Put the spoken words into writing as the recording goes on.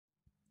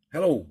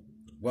Hello,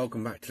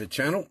 welcome back to the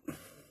channel.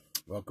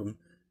 Welcome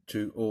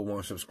to all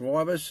my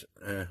subscribers,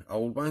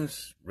 old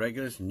ones,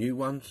 regulars, new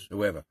ones,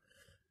 whoever.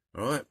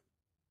 Alright,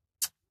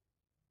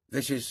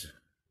 this is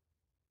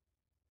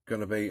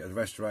going to be a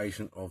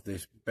restoration of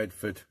this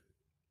Bedford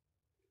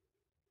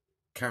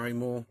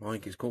Carrymore, I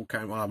think it's called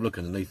Carrymore. I'll look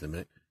underneath in a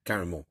minute.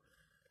 Carrymore.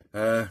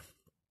 Low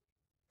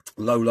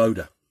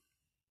loader.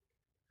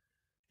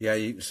 Yeah,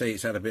 you can see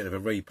it's had a bit of a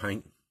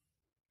repaint.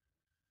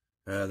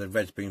 The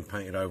red's been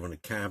painted over on the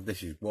cab.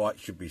 This is white,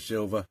 should be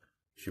silver.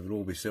 Should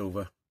all be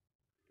silver.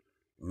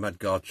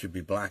 Mudguard should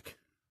be black.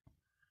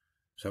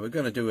 So we're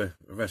going to do a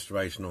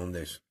restoration on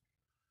this.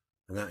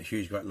 And that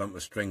huge great lump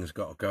of string's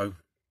got to go.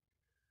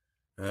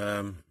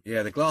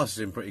 Yeah, the glass is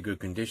in pretty good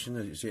condition,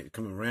 as you see it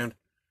coming around.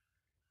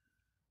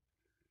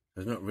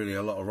 There's not really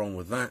a lot wrong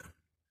with that.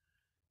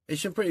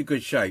 It's in pretty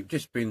good shape,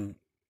 it's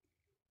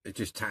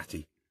just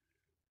tatty.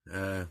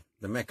 The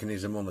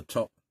mechanism on the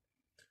top,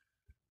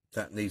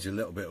 that needs a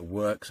little bit of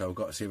work, so I've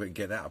got to see if we can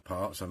get that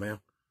apart somehow.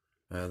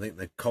 I think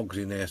the cog's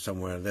in there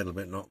somewhere a little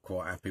bit, not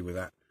quite happy with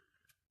that.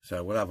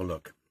 So we'll have a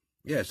look.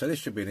 Yeah, so this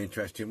should be an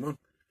interesting one.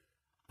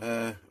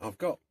 I'm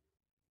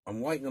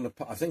waiting on the,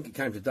 I think it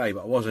came today,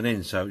 but I wasn't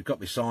in, so it's got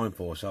to be signed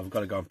for, so I've got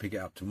to go and pick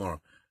it up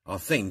tomorrow. I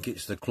think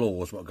it's the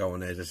claws what go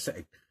on there. There's a set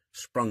of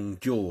sprung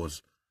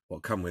jaws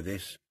what come with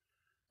this.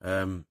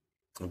 I've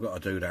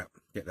got to do that,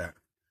 get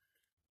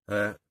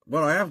that.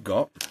 What I have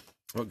got,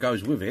 what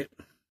goes with it,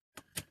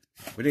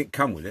 we didn't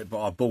come with it, but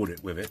I bought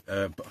it with it.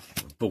 I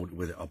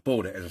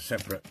bought it as a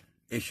separate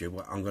issue.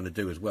 What I'm going to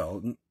do as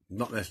well,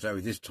 not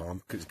necessarily this time,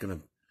 because it's going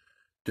to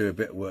do a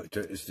bit of work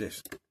to it. Is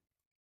this?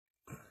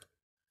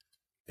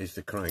 Is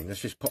the crane?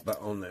 Let's just pop that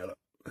on there. Look.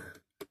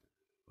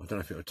 I don't know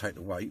if it will take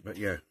the weight, but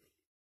yeah.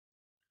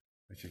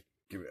 Let's just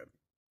give it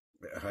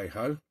a bit of hey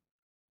ho.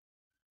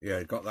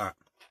 Yeah, got that.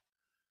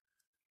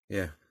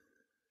 Yeah,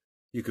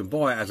 you can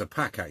buy it as a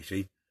pack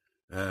actually,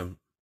 as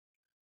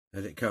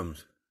it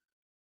comes.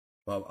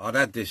 Well, I'd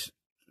had this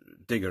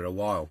digger a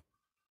while.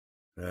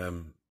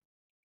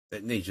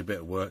 It needs a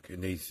bit of work. It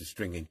needs the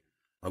stringing.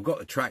 I've got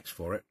the tracks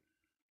for it.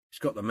 It's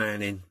got the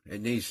man in.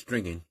 It needs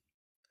stringing.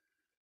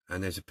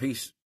 And there's a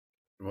piece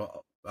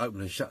what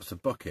opens and shuts the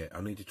bucket. I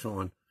need to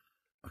try and...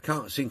 I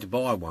can't seem to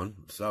buy one,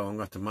 so I'm going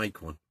to have to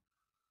make one.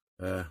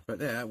 But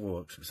yeah, that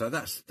works. So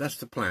that's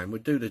the plan.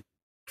 We'll do the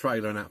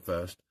trailer and that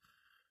first.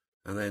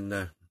 And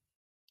then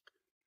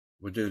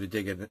we'll do the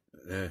digger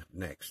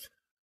next.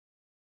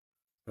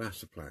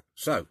 That's the plan.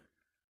 So,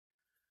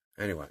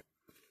 anyway,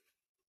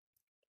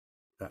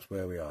 that's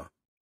where we are.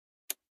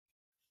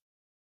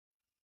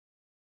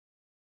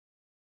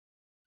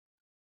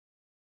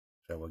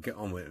 So we'll get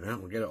on with it now.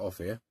 We'll get it off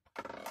here.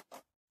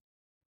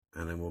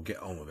 And then we'll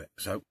get on with it.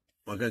 So,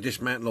 I'm going to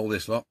dismantle all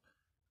this lot.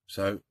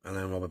 So, and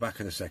then I'll be back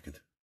in a second.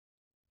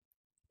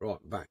 Right,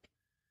 back.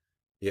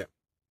 Yep.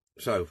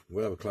 So,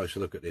 we'll have a closer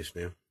look at this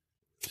now.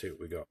 See what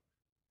we got.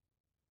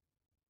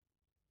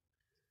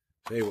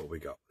 See what we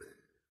got.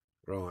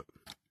 Right,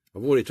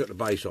 I've already took the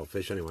base off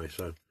this anyway,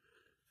 so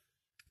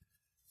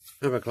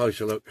have a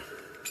closer look.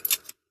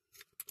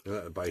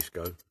 Let the base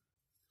go.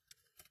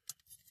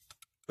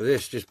 But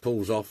this just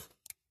pulls off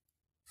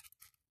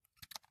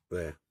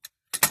there,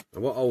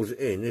 and what holds it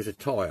in is a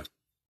tyre.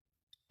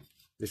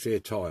 This here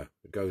tyre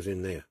that goes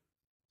in there,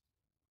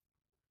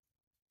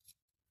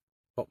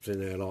 pops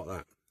in there like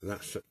that, and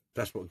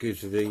that's what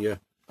gives you the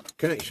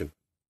connection.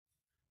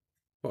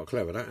 Quite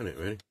clever, that, isn't it?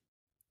 Really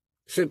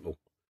simple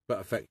but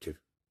effective.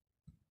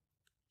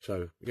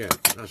 So, yeah,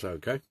 that's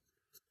okay.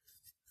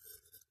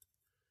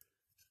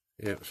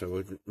 Yeah, so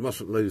we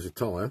mustn't lose the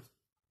tyre,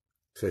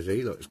 says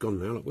he. Look, it's gone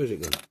now. Look, where's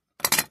it gone?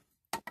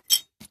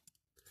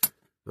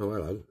 Oh,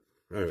 hello.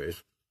 There it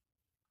is.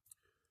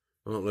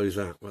 I won't lose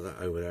that. Put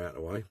that over there out of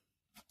the way.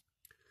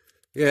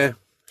 Yeah,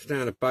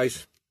 standard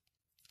base.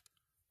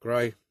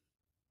 Grey.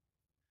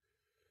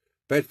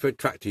 Bedford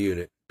tractor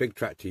unit. Big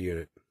tractor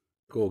unit.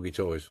 Corgi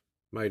toys.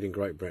 Made in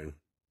Great Britain.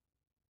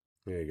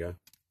 There you go.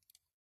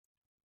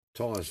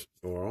 Tyres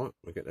alright,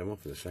 we'll get them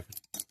off in a second.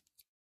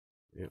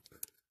 Yep,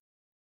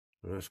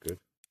 well, that's good.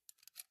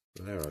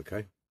 Well, they're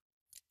okay.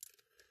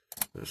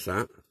 That's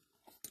that.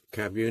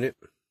 Cab unit,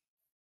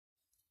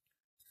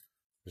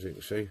 as you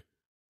can see.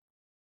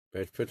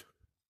 Bedford.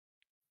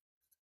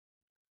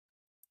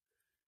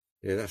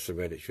 Yeah, that's the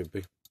red it should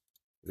be.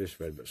 This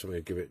red, but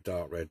somebody give it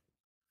dark red.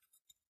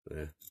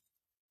 There.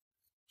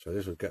 So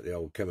this will get the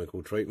old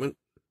chemical treatment.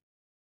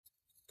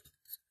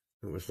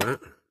 What was that?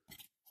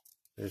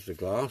 There's the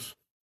glass.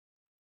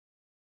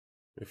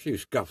 A few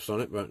scuffs on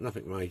it, but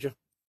nothing major.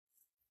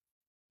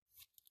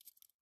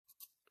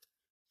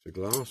 The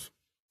glass.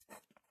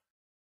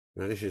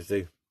 Now this is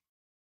the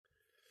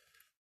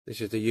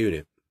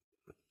unit.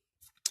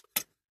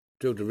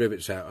 Drilled the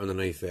rivets out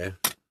underneath there.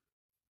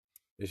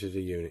 This is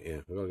the unit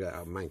here. We've got to get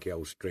that manky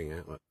old string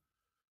out, look.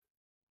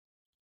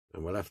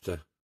 And we'll have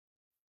to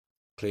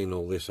clean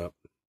all this up.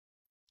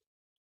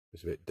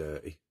 It's a bit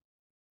dirty.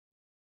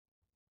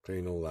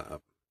 Clean all that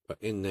up. But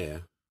in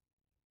there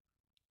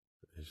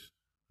is,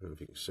 I don't know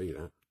if you can see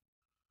that,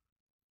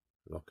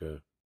 like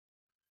a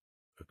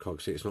a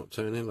cog. See, it's not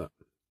turning, look.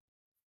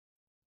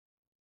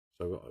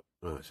 So I've got,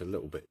 oh, it's a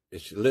little bit,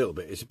 it's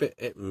a bit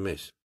hit and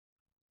miss.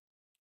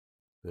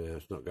 Yeah,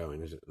 it's not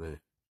going, is it? No.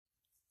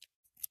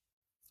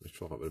 Let's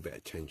try it with a bit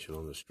of tension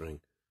on the string.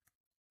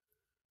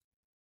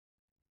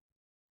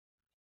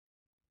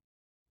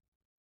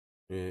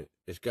 Yeah,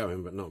 it's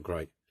going, but not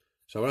great.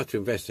 So I'll have to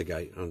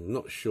investigate. I'm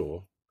not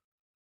sure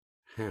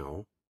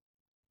how.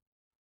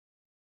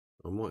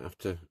 I might have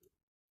to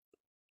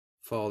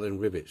file them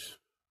rivets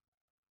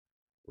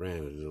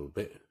round a little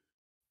bit.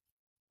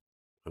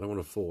 I don't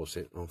want to force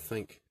it. I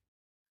think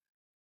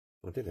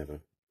I did have a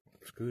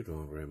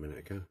screwdriver a minute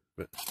ago,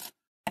 but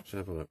let's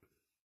have a look.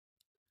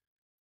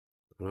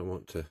 I don't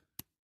want to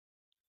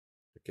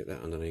get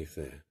that underneath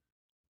there.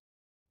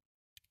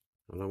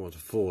 I don't want to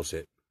force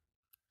it,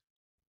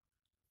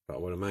 but I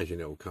would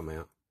imagine it will come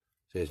out.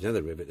 See, there's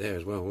another rivet there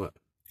as well, look.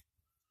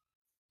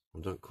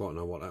 I don't quite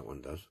know what that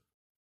one does.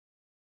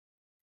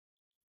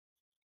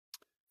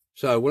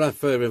 So we'll have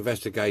further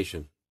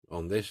investigation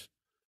on this.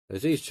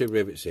 There's these two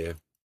rivets here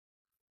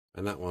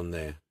and that one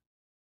there.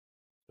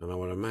 And I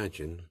would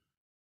imagine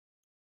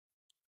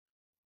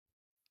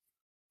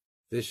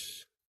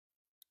this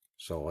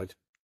side,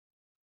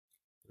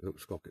 it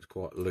looks like it's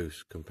quite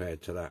loose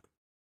compared to that.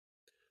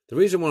 The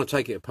reason I want to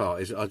take it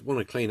apart is I want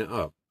to clean it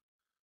up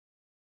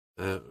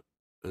and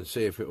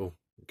see if it will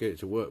get it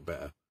to work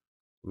better.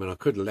 I mean, I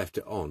could have left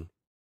it on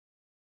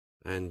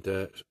and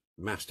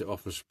masked it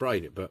off and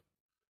sprayed it, but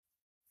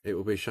it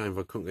would be a shame if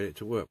I couldn't get it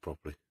to work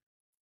properly.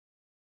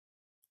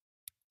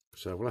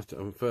 So we'll have to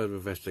have further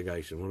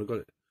investigation. When I've got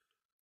it,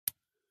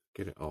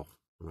 get it off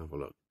and have a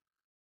look.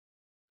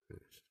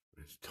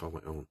 Let's tie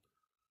it on.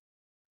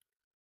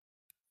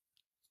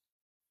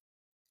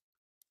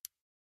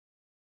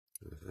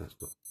 That's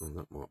not, oh,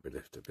 that might be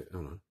lifted a bit, I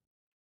don't know.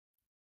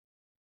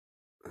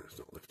 That's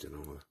not lifting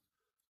either.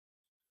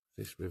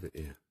 This rivet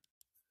here,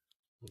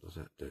 what does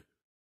that do?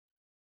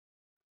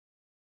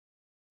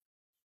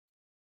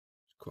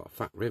 It's quite a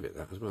fat rivet,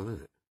 that as well,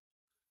 isn't it?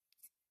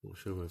 Not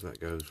sure if that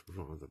goes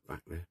right at the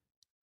back there,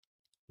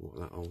 what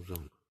that holds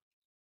on.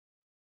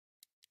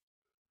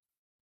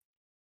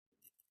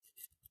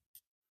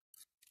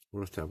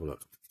 We'll have to have a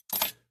look.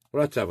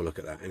 We'll have to have a look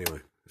at that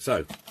anyway.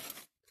 So,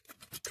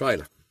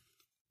 trailer.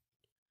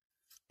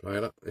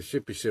 It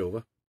should be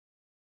silver.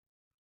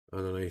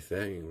 Underneath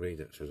there, you can read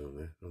that, it says on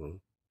there. Hold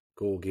on.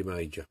 Corgi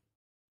Major.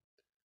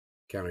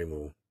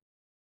 Carrymore.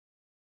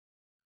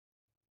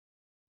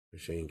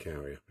 Machine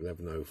carrier.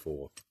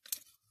 1104.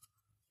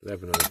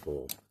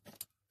 1104.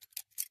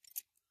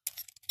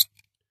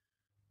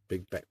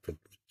 Big Bedford.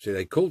 See,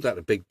 they called that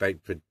a Big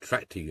Bedford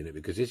tractor unit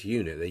because this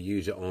unit, they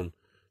use it on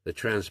the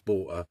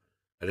transporter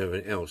and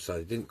everything else. So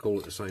they didn't call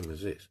it the same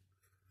as this.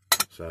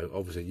 So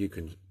obviously you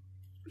can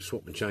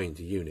swap and change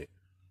the unit.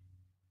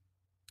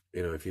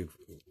 You know,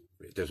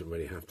 it doesn't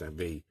really have to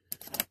be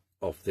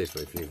off this,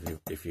 but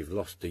if you've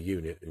lost the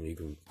unit and you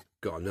can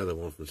got another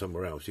one from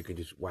somewhere else, you can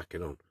just whack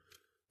it on.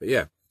 But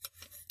yeah,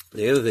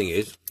 the other thing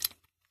is,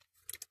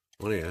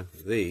 on here,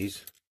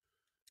 these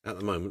at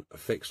the moment are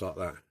fixed like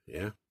that,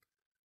 yeah,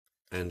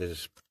 and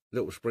there's a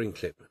little spring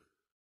clip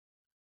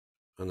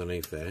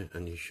underneath there,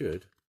 and you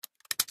should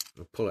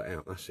pull it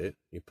out. That's it.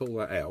 You pull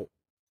that out,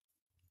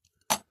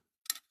 and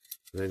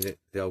then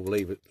they'll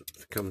leave it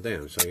to come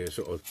down. So you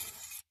sort of,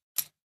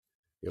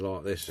 you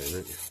like this, and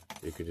then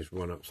you could just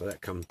run up. So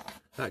that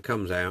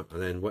comes out,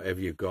 and then whatever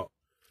you've got,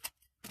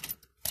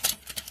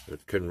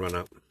 it can run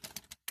up.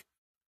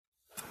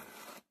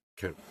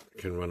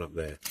 Can run up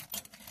there.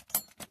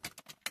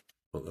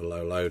 Not the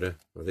low loader.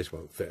 Well, this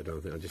won't fit, I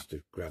don't think. I just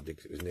grabbed it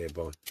because it was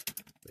nearby.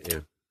 But yeah.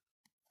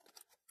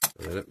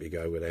 And then up you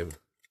go with them.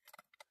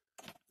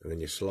 And then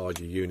you slide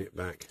your unit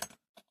back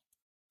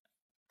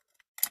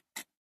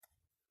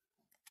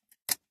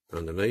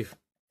underneath.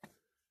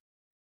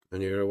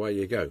 And you're away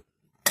you go.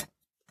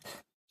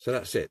 So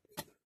that's it.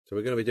 So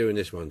we're going to be doing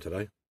this one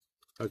today.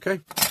 Okay.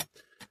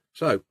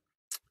 So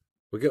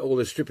we'll get all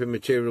the stripping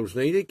materials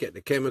needed, get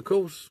the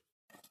chemicals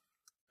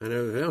and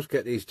everything else,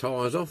 get these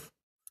tyres off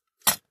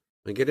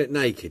and get it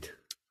naked.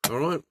 All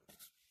right.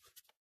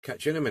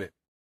 Catch you in a minute.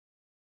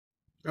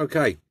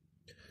 Okay.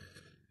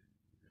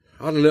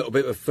 I had a little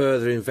bit of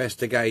further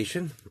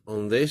investigation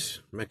on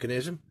this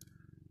mechanism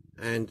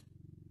and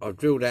I've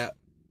drilled out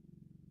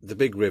the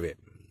big rivet.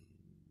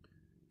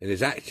 It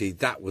is actually,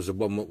 that was the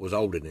one that was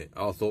holding it.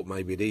 I thought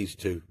maybe these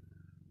two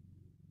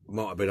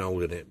might have been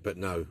holding it, but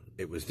no,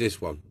 it was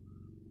this one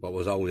what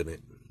was holding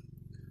it.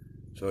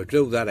 So I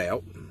drilled that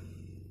out,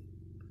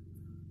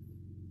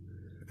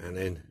 and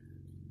then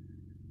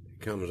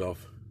it comes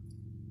off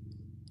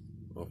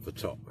the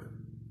top.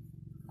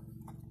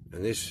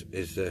 And this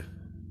is the,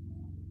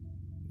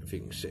 if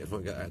you can see, if I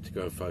can get that to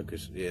go and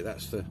focus, yeah,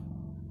 that's the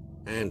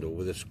handle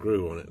with a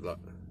screw on it, like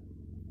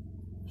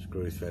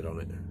screw thread on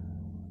it.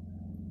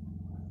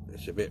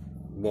 It's a bit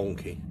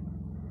wonky,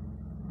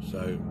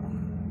 so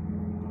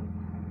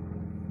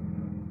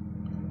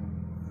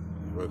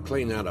we'll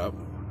clean that up.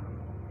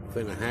 I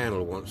think the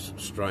handle wants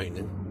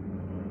straightening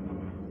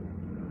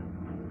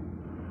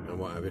and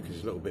whatever, because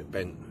it's a little bit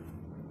bent.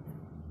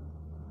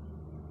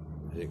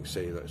 As you can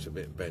see, that's a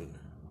bit bent.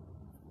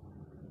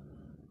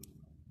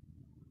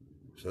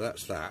 So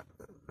that's that.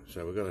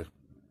 So we've got to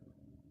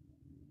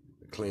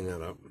clean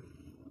that up.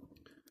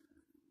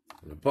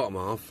 And the bottom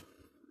half,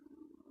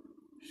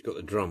 she's got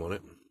the drum on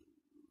it.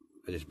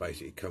 It just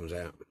basically comes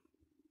out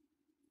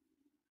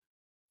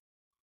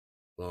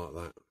like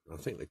that. I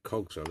think the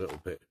cogs are a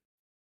little bit.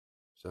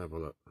 Let's have a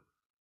look.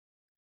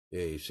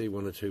 Yeah, you see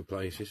one or two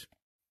places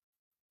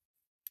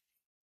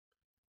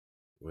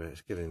where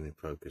it's getting in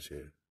focus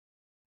here.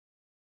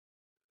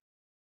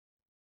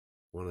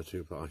 One or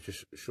two places. I'm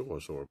just sure I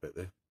saw a bit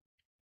there.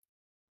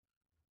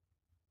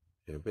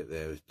 Yeah, a bit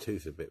there. His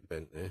tooth a bit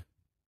bent there.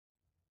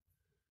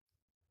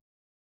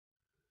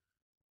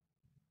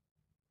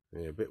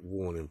 Yeah, a bit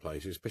worn in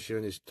places, especially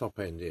on this top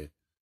end here.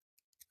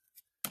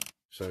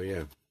 So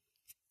yeah,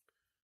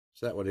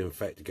 so that would in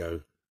fact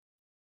go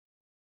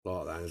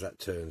like that. As that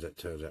turns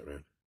that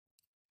round.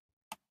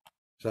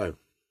 So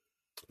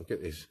I'll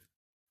get this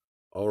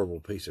horrible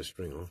piece of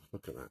string off.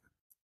 Look at that.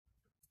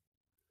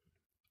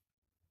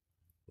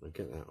 I'll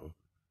get that off.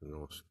 A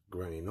nice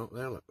granny knot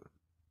there. Look.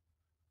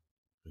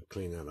 And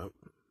clean that up.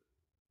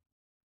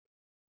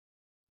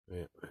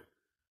 Yeah.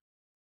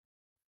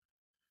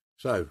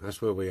 So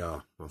that's where we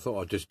are. I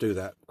thought I'd just do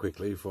that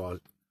quickly because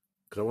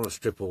I want to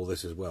strip all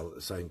this as well at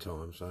the same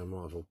time. So I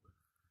might as well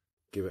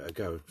give it a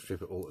go.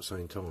 Strip it all at the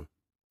same time.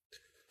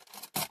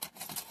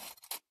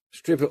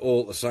 Strip it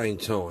all at the same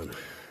time.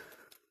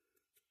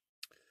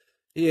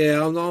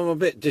 Yeah, I'm a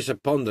bit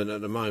despondent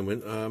at the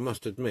moment. I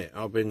must admit.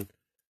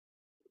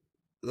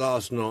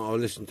 Last night I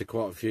listened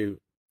to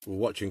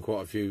watching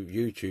quite a few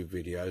YouTube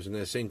videos, and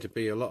there seemed to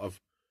be a lot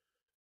of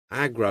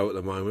aggro at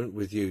the moment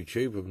with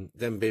YouTube and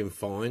them being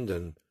fined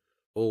and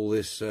all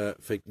this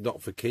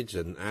not for kids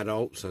and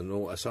adults and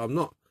all that. So I'm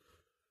not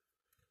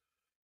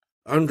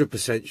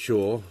 100%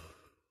 sure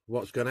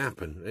what's going to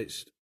happen.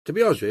 It's, to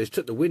be honest with you, it's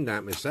took the wind out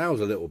of my sails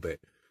a little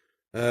bit.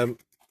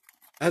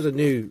 As a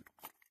new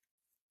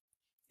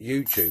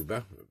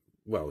YouTuber,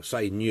 well,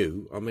 say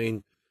new, I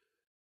mean,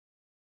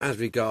 as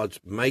regards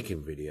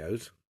making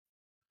videos,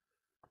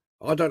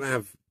 I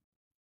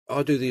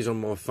do these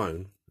on my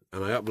phone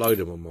and I upload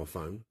them on my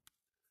phone,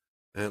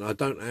 and I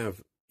don't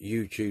have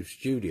YouTube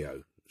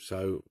Studio,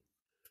 so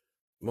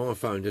my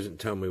phone doesn't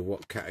tell me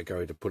what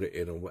category to put it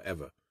in or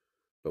whatever.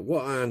 But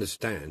what I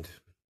understand,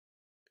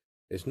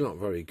 it's not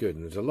very good,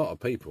 and there's a lot of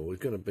people who's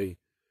going to be,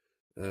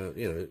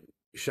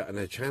 shutting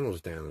their channels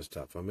down and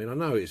stuff. I mean, I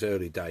know it's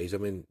early days. I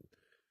mean,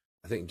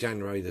 I think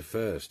January the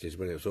 1st is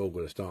when it's all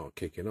going to start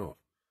kicking off.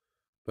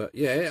 But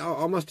yeah,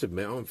 I must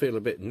admit, I'm feeling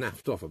a bit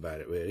naffed off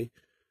about it, really.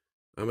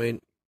 I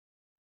mean,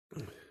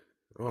 I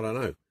don't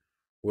know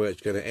where it's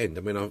going to end.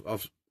 I mean,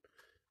 I've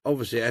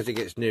obviously, as it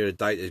gets nearer a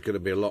date, there's going to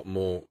be a lot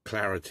more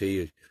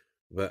clarity,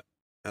 but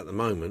at the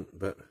moment,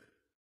 but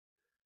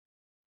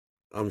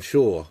I'm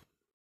sure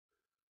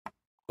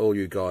all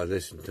you guys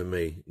listening to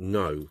me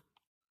know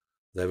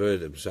they've heard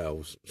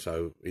themselves,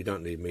 so you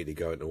don't need me to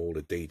go into all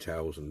the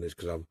details and this,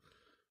 because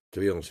to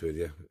be honest with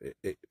you,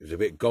 it was a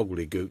bit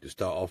gobbledygook to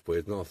start off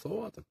with, and I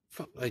thought, what the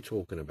fuck are they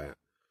talking about?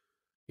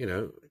 You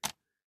know,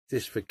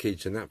 this for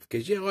kids and that for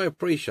kids. Yeah, I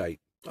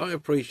appreciate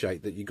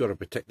that you've got to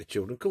protect the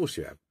children. Of course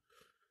you have.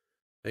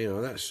 You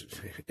know,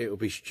 it would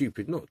be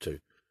stupid not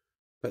to.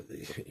 But,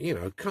 you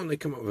know, can't they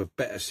come up with a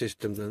better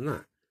system than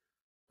that?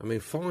 I mean,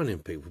 fining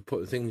people for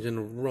putting things in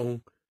the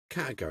wrong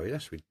category,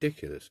 that's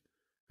ridiculous.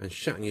 And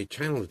shutting your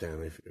channels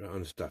down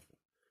and stuff.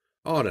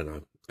 I don't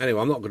know. Anyway,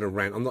 I'm not going to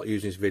rant. I'm not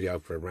using this video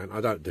for a rant.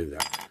 I don't do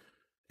that.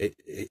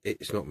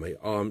 It's not me.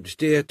 I'm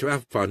just here to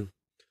have fun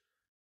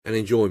and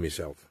enjoy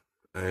myself.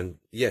 And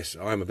yes,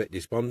 I am a bit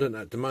despondent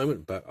at the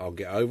moment, but I'll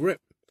get over it,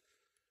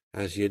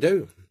 as you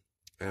do.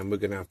 And we're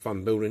going to have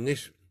fun building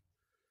this.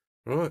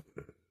 Right?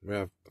 We'll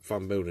have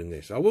fun building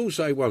this. I will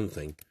say one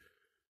thing,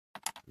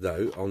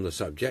 though, on the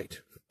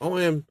subject.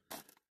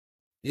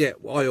 We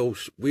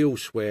all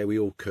swear, we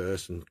all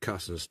curse and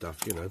cuss and stuff,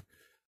 you know.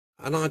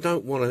 And I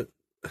don't want to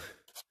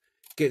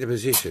get in a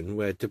position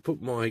where to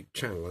put my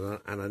channel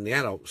and in the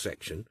adult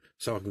section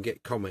so I can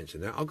get comments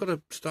and that, I've got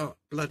to start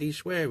bloody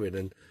swearing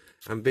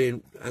and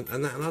being and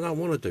that, and I don't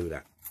want to do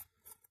that.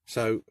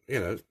 So, you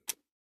know,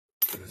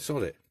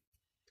 sod it.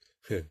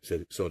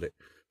 Said it, sod it.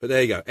 But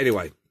there you go.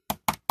 Anyway,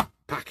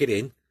 pack it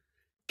in,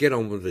 get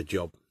on with the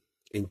job,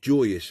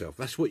 enjoy yourself.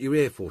 That's what you're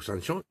here for,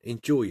 sunshine.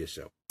 Enjoy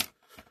yourself.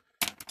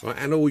 Right,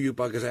 and all you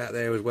buggers out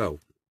there as well.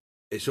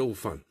 It's all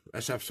fun.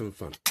 Let's have some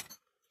fun.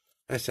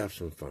 Let's have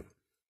some fun.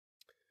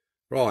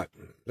 Right,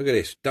 look at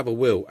this. Double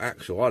wheel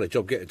axle. I had a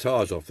job getting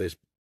tyres off this,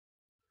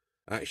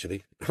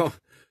 actually. I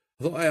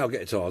thought, hey, I'll get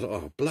the tyres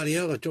off. Oh, bloody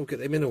hell, I job get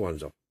them inner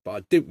ones off. But I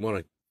didn't want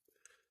to.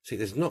 See,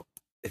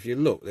 if you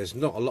look, there's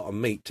not a lot of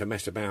meat to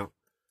mess about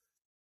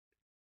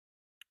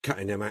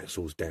cutting them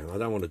axles down. I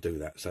don't want to do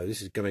that. So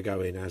this is going to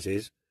go in as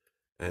is,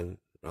 and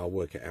I'll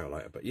work it out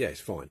later. But yeah, it's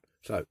fine.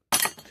 So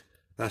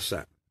that's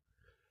that.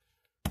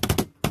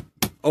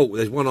 Oh,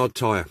 there's one odd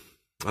tyre.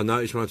 I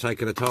noticed when I'm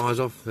taking the tyres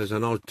off, there's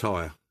an odd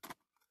tyre.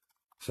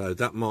 So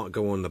that might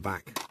go on the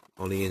back,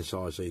 on the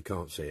inside, so you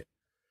can't see it.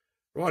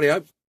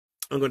 Rightio.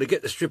 I'm going to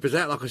get the strippers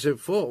out, like I said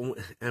before,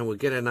 and we'll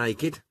get her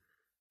naked,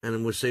 and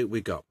then we'll see what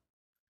we got.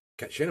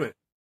 Catch you in a minute.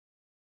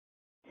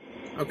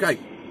 Okay,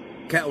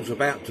 kettle's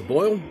about to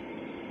boil.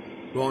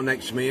 Right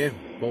next to me here,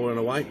 boiling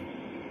away.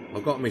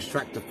 I've got my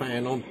tractor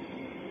fan on.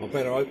 I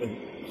better open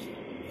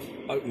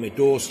my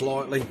door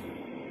slightly,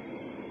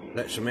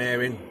 let some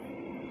air in,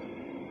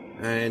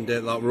 and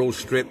like we're all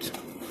stripped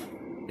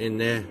in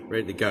there,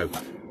 ready to go.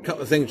 A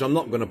couple of things I'm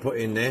not going to put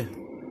in there,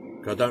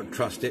 because I don't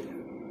trust it,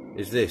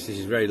 is this. This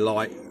is very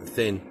light and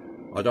thin.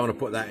 I don't want to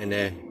put that in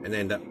there and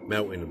end up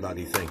melting the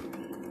bloody thing.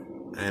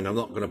 And I'm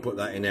not going to put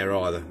that in there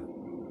either.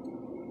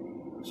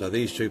 So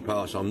these two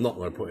parts I'm not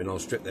going to put in, I'll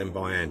strip them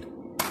by hand.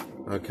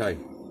 Okay.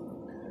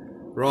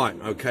 Right,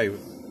 okay.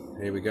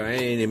 Here we go,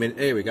 any minute,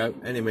 here we go,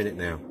 any minute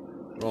now.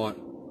 Right,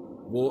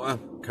 water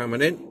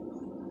coming in.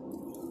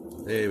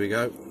 There we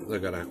go,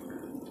 look at that.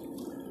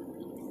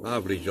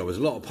 Lovely job. There's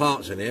a lot of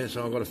parts in here,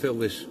 so I've got to fill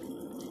this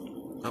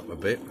up a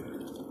bit.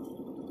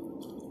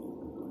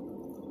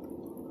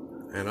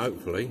 And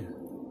hopefully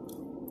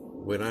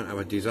we don't have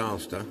a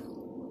disaster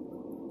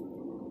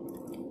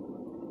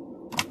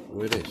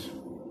with this.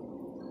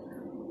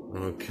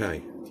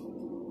 Okay.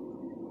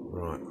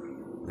 Right,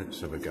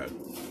 let's have a go.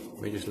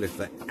 Let me just lift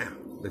that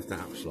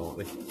up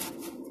slightly.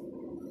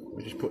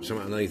 We just put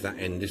something underneath that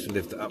end just to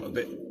lift it up a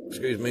bit.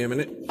 Excuse me a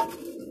minute.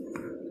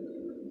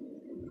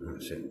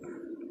 That's it.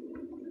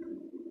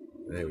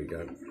 There we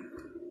go.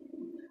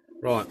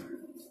 Right.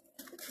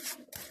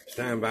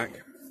 Stand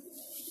back.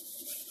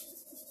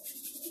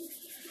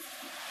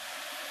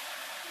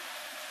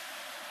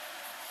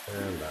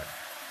 Stand back.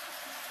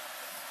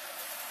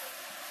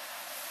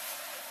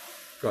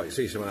 Right, you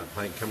see some of that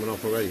paint coming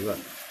off already, look.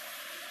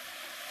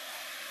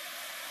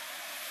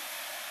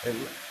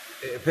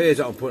 It appears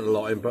that I'm putting a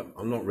lot in, but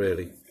I'm not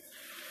really.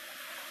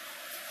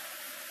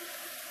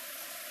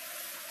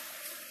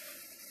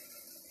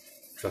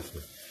 Trust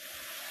me.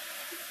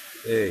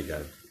 There you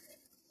go.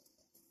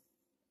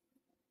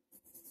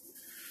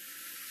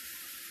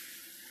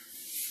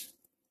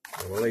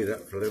 And we'll leave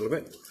that for a little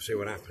bit, see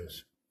what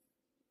happens.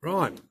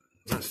 Right,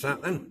 that's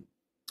that then.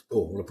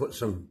 Oh, I'm going to put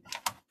some,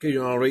 give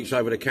you an reach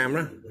over the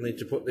camera. I need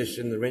to put this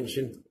in the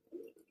rinsing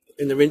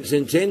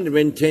tin, the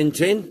rin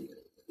tin.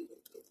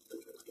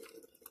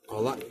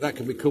 Oh, that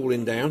can be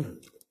cooling down.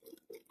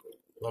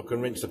 I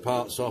can rinse the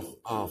parts off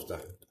after.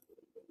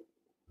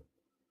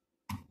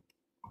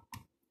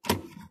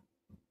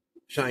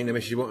 Shane, the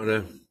missus wanted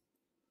to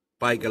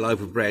bake a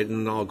loaf of bread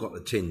and I got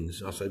the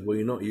tins. I said, well,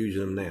 you're not using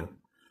them now.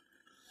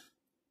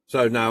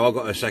 So no, I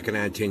got a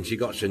second-hand tin. She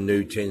got some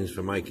new tins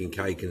for making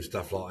cake and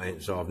stuff like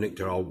that, so I've nicked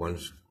her old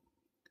ones.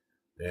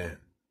 Yeah.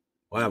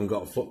 I haven't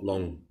got a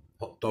foot-long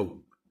hot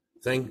dog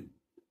thing.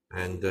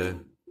 And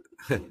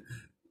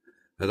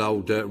an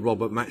old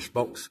Robert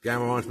Matchbox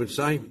Gamma would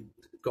say.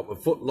 Got my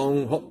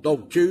foot-long hot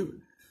dog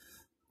tube.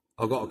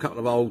 I've got a couple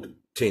of old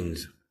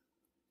tins.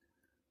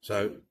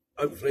 So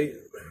hopefully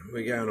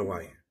we're going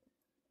away.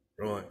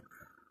 Right.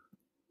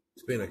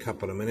 It's been a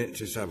couple of minutes.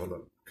 Just have a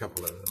look.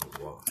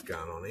 What's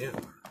going on here.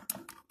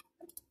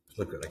 Let's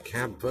look at the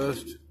cab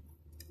first.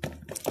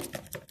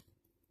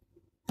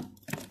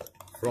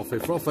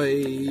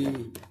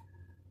 Frothy.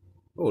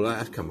 Oh,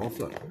 that's come off.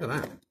 Look at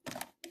that.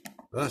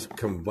 That's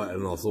come better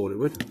than I thought it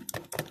would.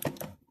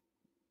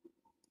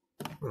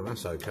 Well,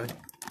 that's okay.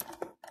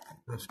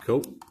 That's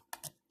cool.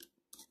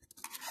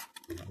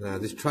 Now,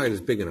 this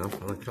trailer's big enough,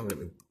 and I can't get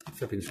my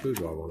flipping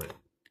screwdriver on it.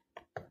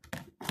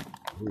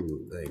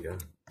 Ooh, there you go.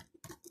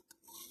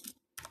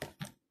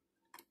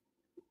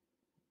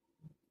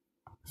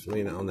 Let's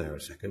lean it on there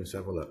a second. Let's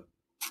have a look.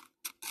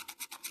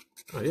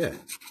 Oh, yeah.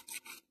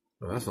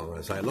 Well, that's not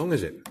going to take long,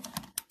 is it?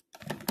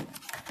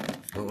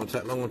 Not going to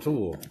take long at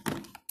all.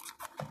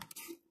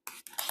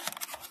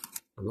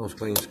 A nice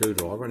clean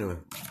screwdriver, anyway.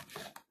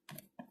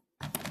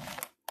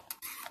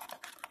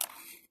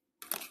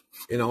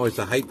 You know, I used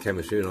to hate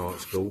chemistry in art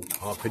school.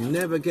 I could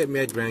never get my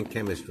head around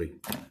chemistry.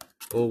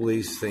 All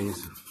these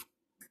things.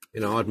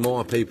 You know, I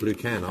admire people who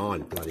can. I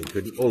bloody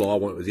couldn't. All I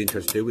was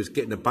interested in was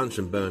getting the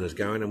Bunsen burners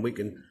going and we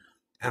can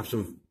have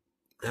some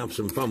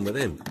fun with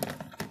them.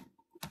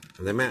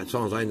 And the amount of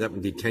times I ended up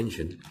in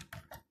detention,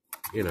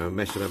 you know,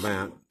 messing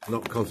about,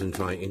 not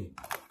concentrating,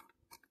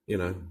 you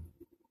know.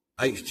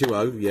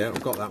 H2O, yeah,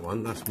 I've got that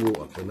one. That's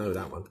water, I know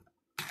that one.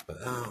 But,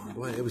 oh,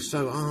 well, it was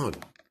so hard.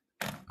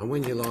 And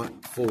when you're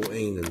like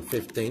 14 and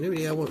 15, who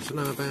the hell wants to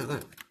know about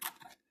that?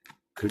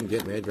 Couldn't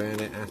get my head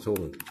around it at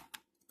all.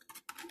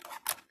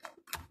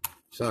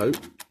 So,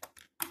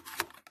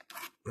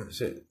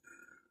 that's it.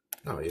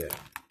 Oh, yeah.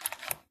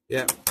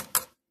 Yeah,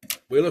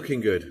 we're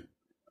looking good.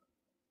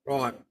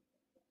 Right.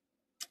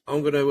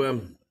 I'm going to,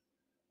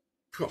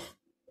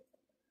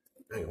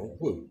 hang on.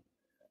 Whoa.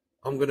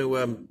 I'm going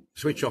to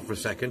switch off for a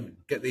second,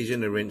 get these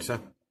in the rinser,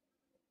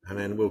 and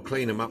then we'll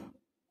clean them up.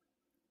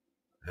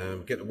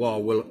 Get the wire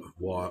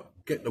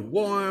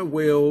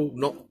wheel,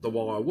 not the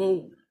wire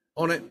wool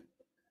on it,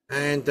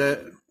 and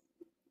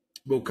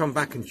we'll come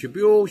back and she'll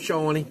be all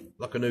shiny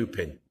like a new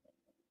pin.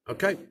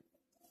 Okay,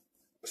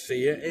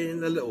 see you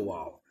in a little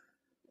while.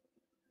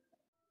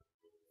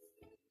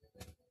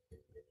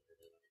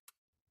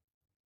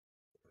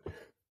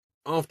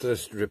 after the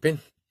stripping,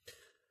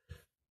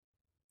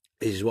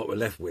 this is what we're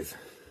left with.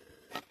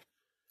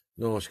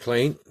 Nice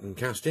clean and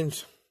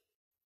castings.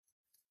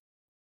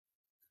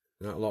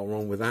 Not a lot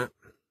wrong with that.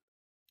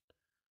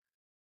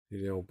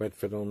 The old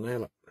Bedford on there.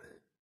 Look.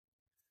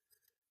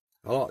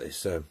 I like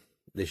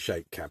this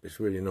shape cap. It's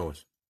really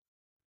nice.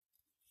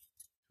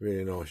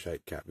 Really nice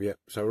shape cap. Yep.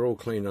 So we're all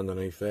clean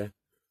underneath there.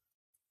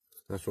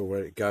 That's all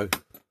ready to go.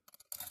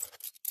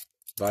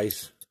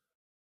 Base.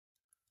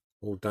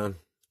 All done.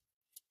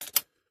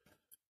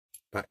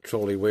 Back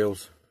trolley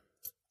wheels.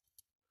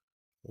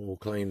 All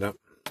cleaned up.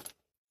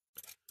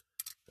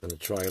 And the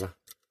trailer.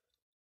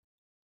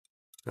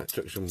 That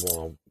took some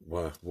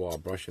wire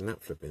brushing,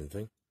 that flipping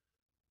thing.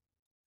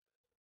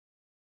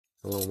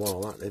 A long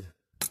while that did.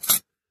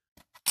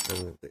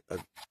 And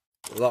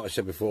like I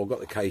said before, I got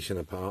the casing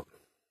apart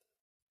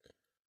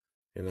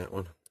in that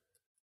one.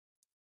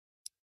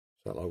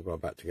 So that'll all go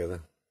back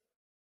together.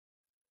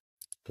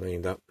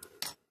 Cleaned up.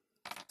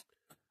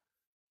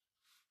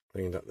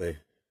 Cleaned up the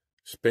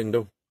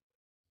spindle.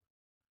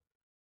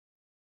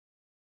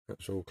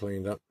 That's all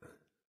cleaned up.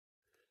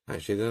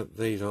 Actually,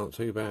 these aren't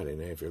too bad in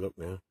there if you look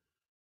now.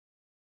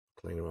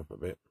 Clean them up a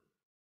bit.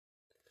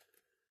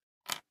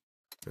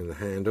 And the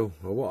handle.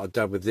 Well, what I've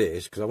done with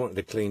this, because I wanted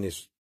to clean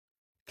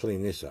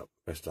this up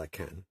best I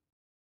can.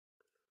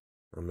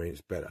 I mean,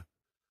 it's better.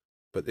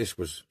 But this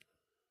was,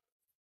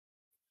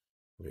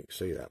 you can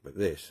see that, but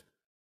this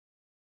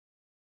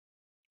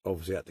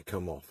obviously had to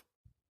come off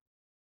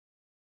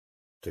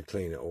to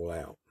clean it all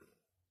out.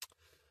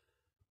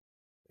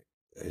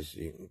 As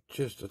you can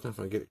just, I don't know if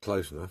I can get it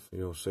close enough,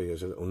 you'll see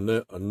there's a little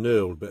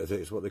knurled bit of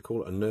it. It's what they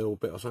call it, a knurled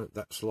bit or something.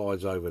 That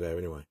slides over there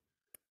anyway.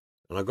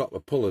 And I got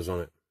the pullers on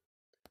it.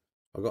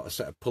 I got a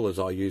set of pullers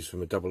I use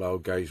from a double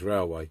old gauge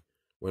railway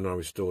when I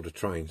restore the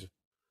trains,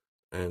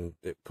 and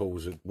it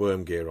pulls the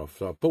worm gear off.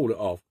 So I pulled it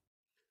off,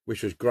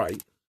 which was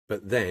great,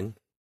 but then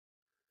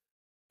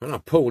when I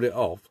pulled it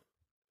off,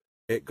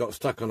 it got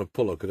stuck on a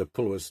puller because the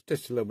puller was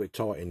just a little bit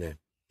tight in there.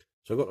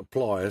 So I got the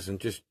pliers and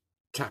just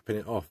tapping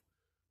it off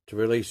to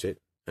release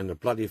it, and the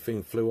bloody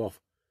thing flew off,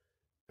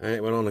 and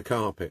it went on the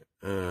carpet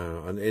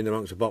and in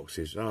amongst the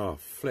boxes. Oh,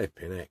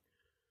 flipping heck.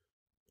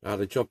 I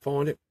had a job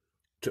find it.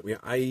 Took me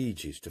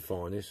ages to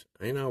find this.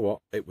 And you know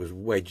what? It was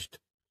wedged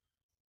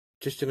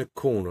just in a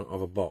corner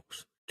of a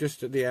box,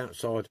 just at the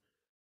outside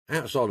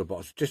of the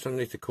box, just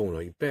underneath the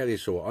corner. You barely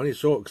saw it. I only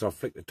saw it because I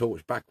flicked the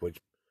torch backwards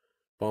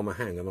by my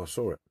hand and I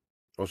saw it.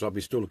 Or else I'd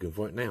be still looking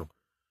for it now.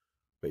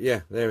 But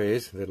yeah, there he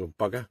is, little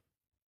bugger.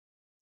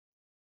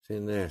 It's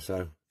in there,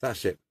 so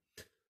that's it.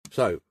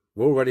 So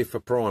we're all ready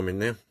for priming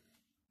now.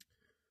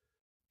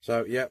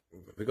 So yeah,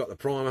 we've got the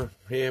primer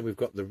here, we've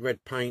got the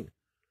red paint,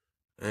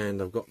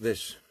 and I've got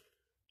this.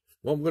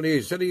 What I'm going to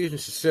use, instead of using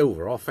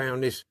silver, I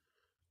found this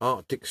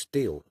Arctic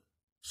steel.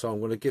 So I'm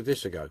going to give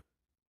this a go.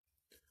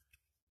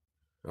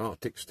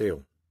 Arctic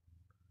steel.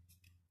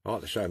 I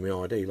like to show my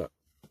ID, look.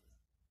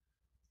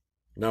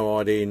 No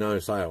ID, no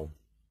sale.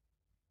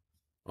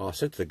 I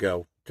said to the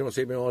girl, do you want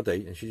to see my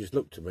ID? And she just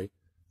looked at me.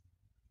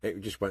 It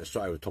just went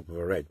straight over the top of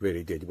her head,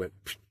 really did. It went,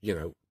 you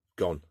know,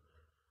 gone.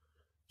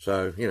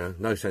 So, you know,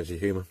 no sense of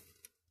humour.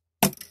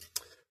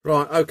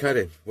 Right, okay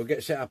then. We'll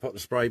get set up at the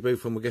spray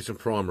booth and we'll get some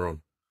primer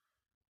on.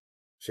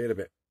 See you in a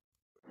bit.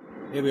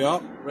 Here we are,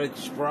 ready to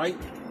spray.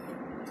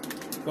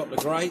 Got the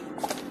grey.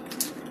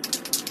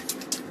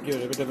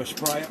 Give it a bit of a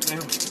spray up now.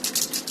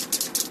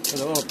 There's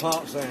a lot of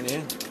parts down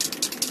here.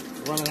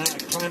 Running out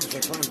of clamps,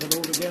 they're clamping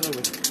all together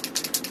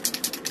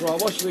with.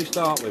 Right, what should we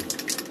start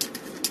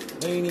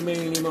with? Eeny,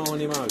 meeny,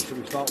 miny, mo. Should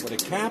we start with a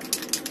cab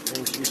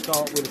or should we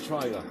start with a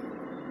trailer?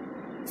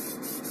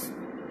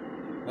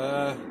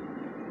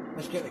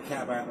 Let's get the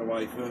cab out of the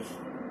way first.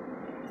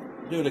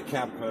 Do the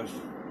cab first.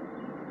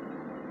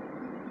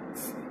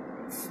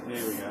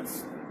 Here we go.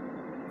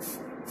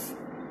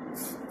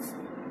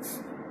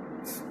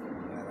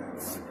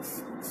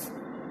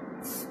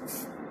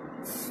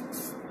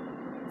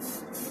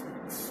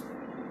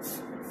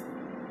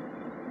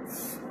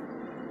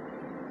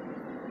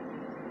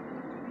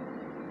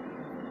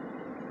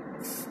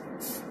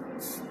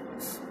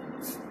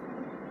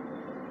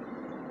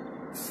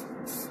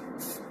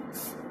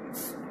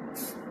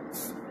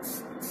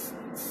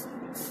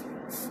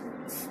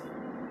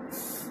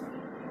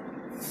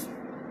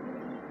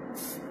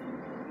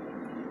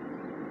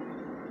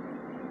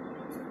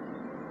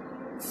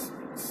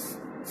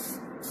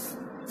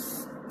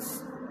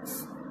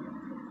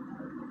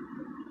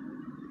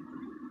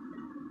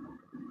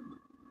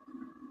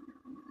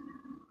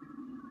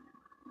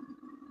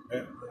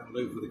 Yeah, that'll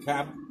do for the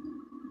cab.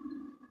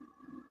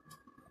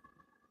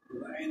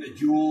 Put that in the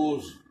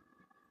jaws.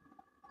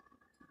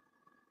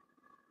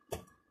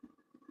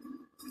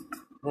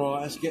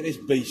 Right, let's get this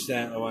beast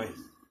out of the way.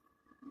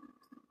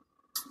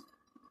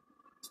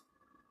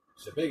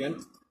 It's a big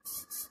one.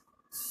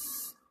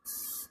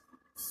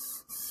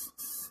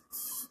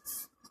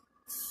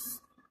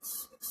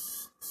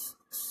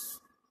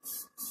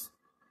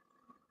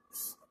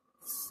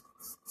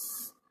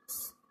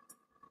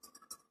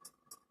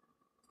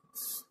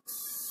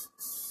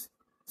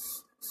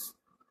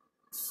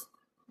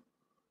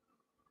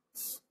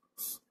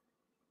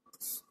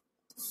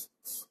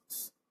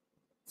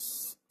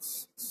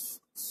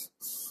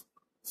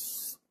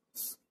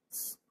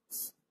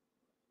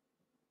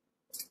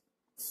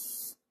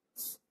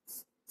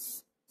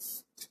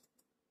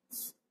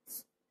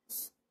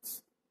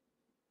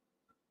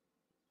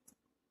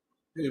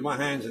 Because my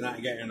hands and that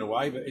are getting in the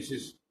way, but this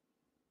is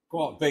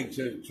quite big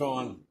to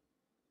try and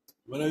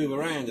manoeuvre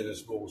around in a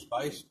small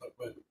space.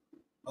 But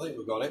I think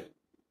we've got it.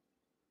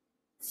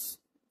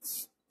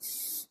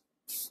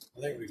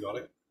 I think we got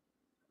it.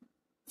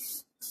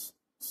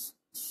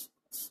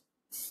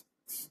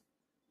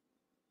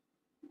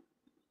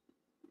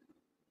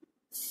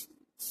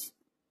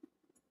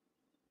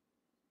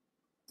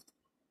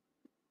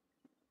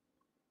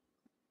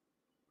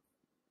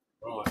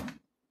 Right.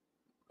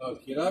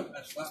 Okay,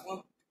 that's that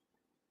one.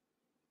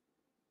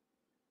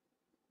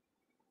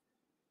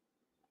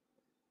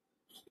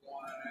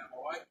 Slide that out of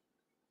the way.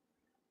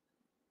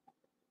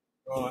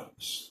 Right.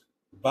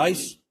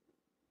 Base.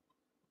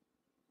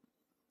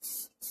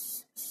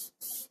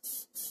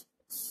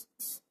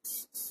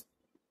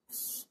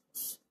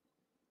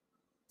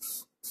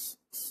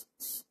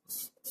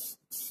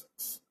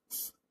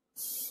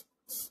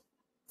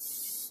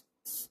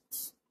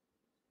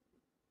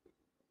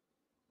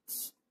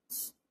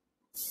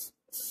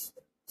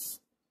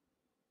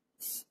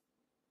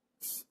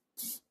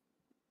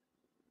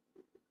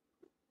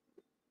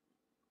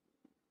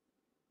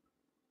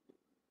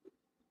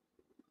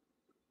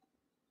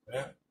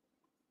 Yeah.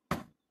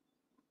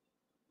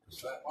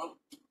 That's that one.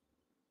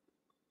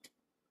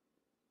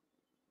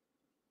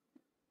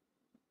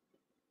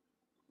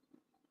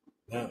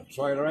 Now,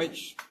 trailer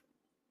edge.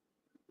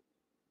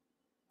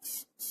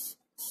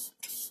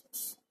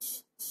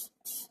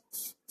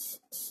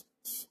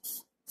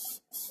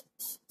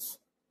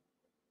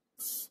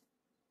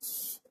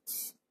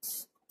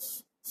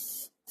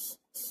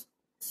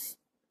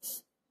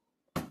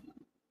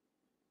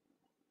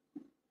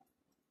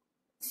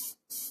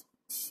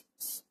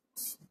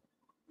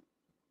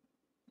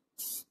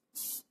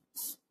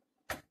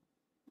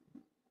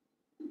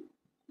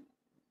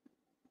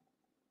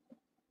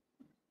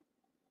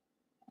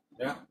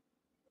 Yeah.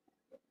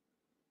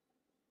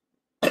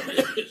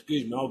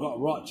 Excuse me, I've got a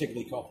right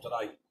tickly cough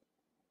today.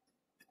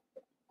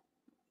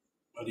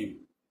 Bloody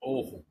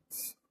awful.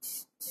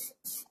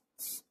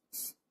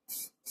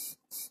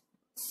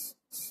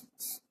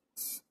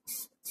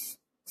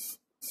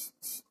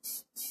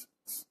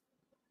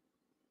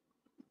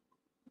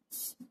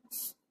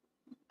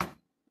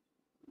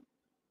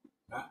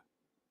 That.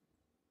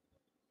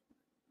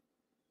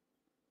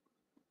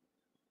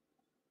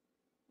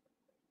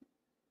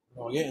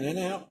 Oh, getting in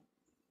and out.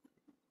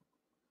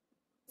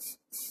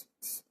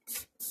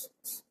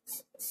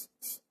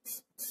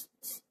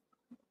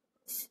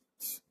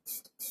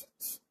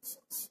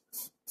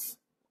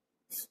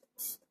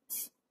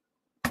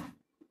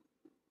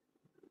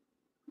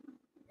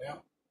 Yeah.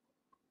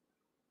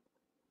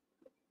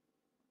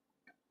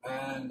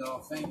 And I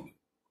think,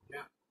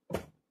 yeah,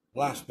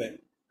 last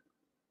bit.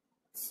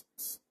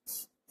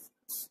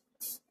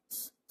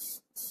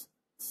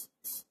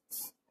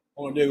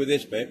 What I'm going to do with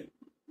this bit,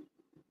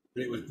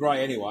 but it was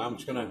grey anyway, I'm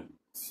just going to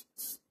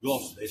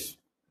gloss this,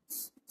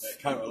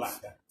 coat of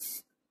lacquer.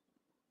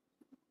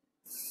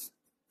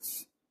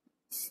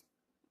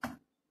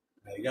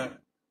 There you go.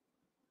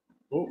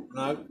 Oh,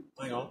 no,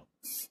 hang on.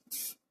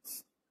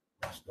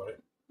 That's got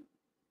it.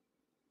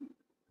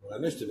 Well, I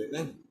missed a bit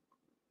then.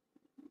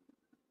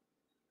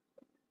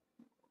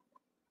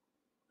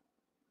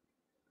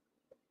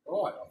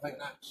 Right, I think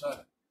that's,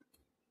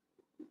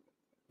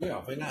 yeah,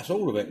 I think that's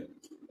all of it.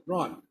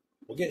 Right,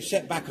 we'll get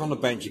set back on the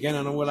bench again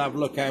and we'll have a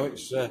look how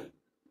it's, how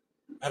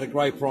the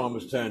grey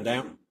primer's turned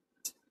out.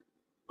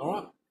 All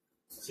right,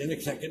 see you in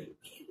a second.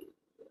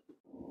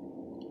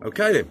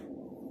 Okay then,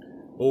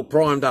 all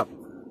primed up.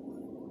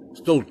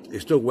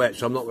 It's still wet,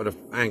 so I'm not going to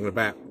hang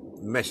about,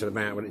 messing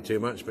about with it too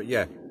much. But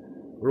yeah,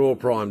 we're all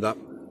primed up.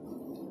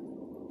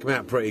 Come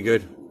out pretty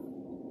good.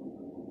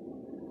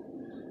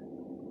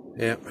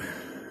 Yeah,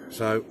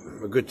 so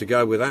we're good to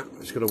go with that.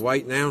 It's got to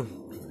wait now,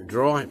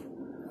 dry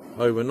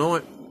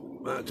overnight.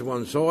 That to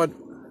one side.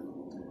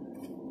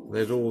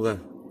 There's all the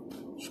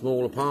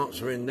smaller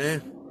parts are in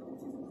there.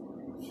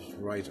 Just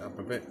raise it up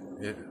a bit.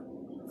 Yeah.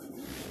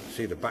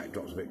 See the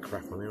backdrop's a bit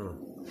crap on there.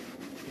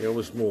 Yeah, all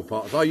the small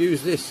parts. I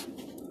use this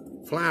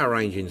flower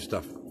arranging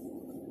stuff.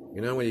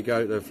 You know, when you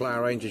go to the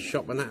flower arranging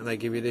shop and that, and they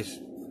give you this,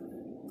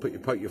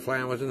 poke your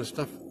flowers and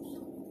stuff.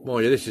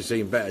 Mind you, this has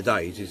seen better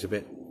days. It's a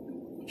bit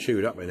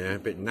chewed up in there, a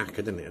bit knackered,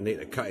 isn't it? I need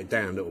to cut it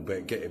down a little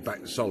bit, get it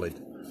back solid.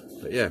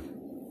 But yeah.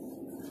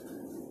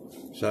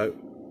 So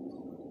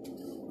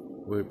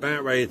we're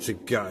about ready to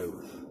go.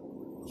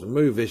 So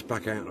move this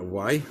back out of the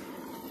way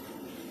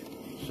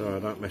so I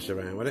don't mess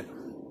around with it.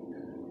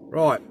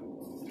 Right,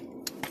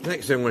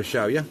 next thing I'm going to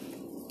show you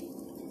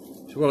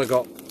is what I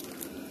got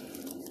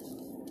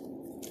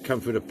come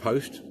through the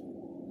post.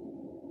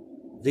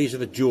 These are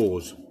the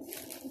jaws,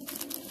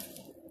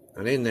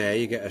 and in there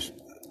you get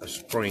a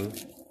spring.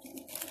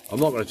 I'm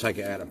not going to take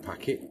it out of the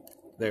packet.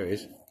 There it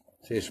is.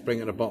 See a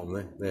spring at the bottom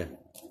there,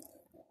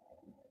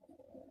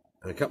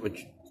 and a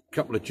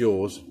couple of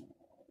jaws,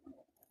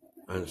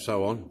 and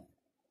so on.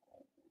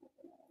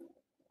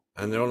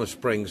 And they're on a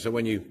spring, so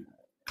when you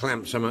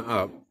clamp something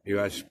up,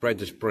 you spread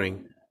the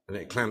spring, and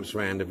it clamps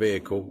around the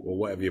vehicle or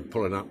whatever you're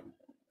pulling up,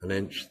 and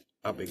then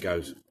up it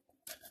goes.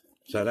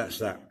 So that's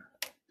that.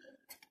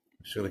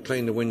 Just going to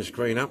clean the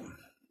windscreen up.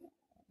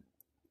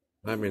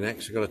 That'll be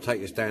next. I've got to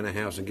take this down the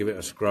house and give it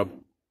a scrub,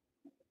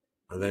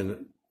 and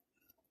then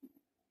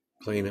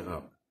clean it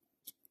up.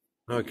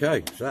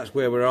 Okay, so that's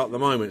where we're at the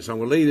moment. So I'm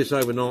going to leave this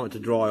overnight to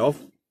dry off,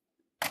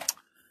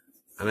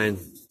 and then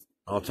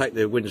I'll take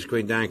the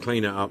windscreen down,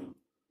 clean it up,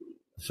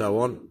 so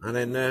on, and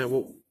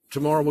then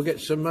tomorrow we'll get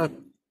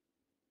some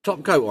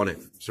top coat on it,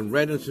 some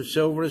red and some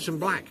silver and some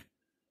black.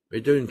 We're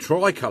doing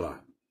tricolour,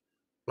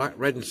 black,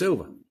 red and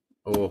silver,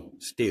 or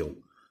steel.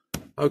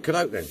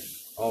 Okay, then.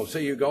 I'll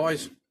see you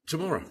guys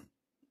tomorrow.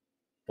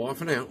 Bye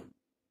for now.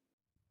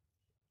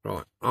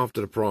 Right,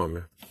 after the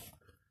primer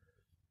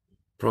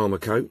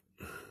coat,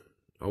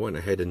 I went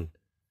ahead and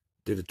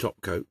did the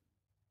top coat,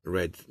 the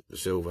red, the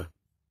silver,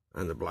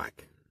 and the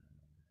black.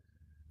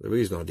 The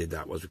reason I did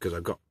that was because I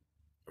got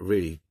a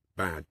really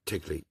bad,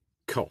 tickly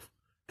cough,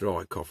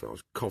 dry cough. I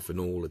was coughing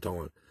all the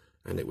time,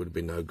 and it would have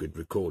been no good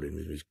recording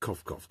with me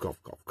cough, cough,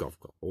 cough, cough, cough,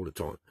 cough all the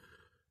time.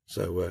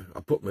 So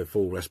I put my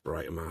full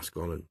respirator mask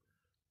on and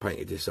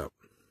painted this up.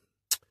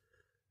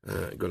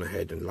 Gone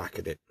ahead and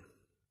lacquered it,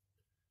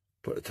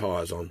 put the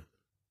tyres on,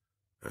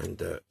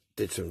 and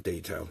did some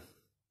detail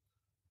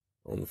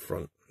on the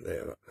front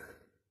there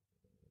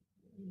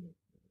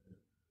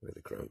with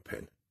the chrome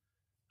pen.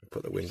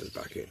 Put the windows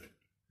back in.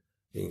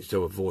 You can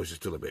still, her voice is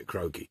still a bit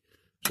croaky.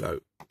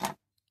 So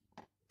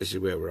this is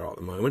where we're at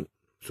the moment.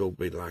 It's all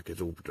been lacquered,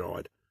 it's all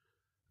dried,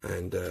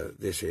 and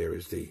this here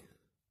is the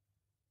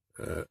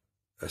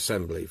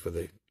assembly for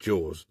the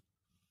jaws.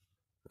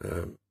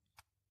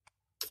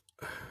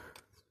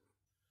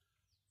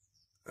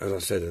 As I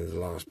said in the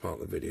last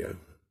part of the video,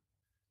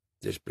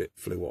 this bit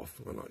flew off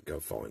when I go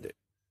find it.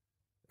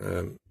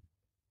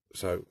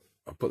 So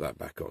I put that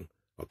back on.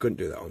 I couldn't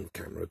do that on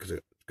camera because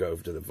it go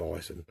over to the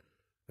vise and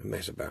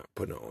mess about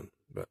putting it on,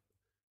 but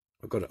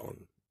I got it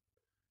on.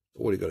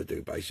 All you got to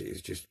do basically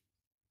is just,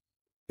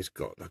 it's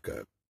got like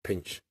a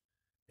pinch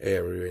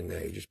area in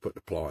there. You just put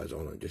the pliers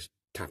on and just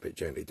tap it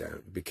gently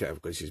down. Be careful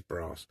because this is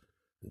brass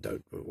and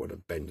don't want to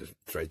bend the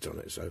threads on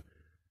it. So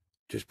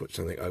just put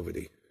something over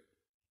the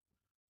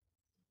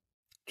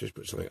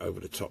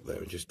top there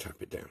and just tap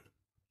it down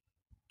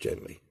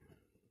gently.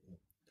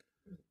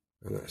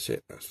 And that's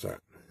it, that's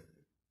that.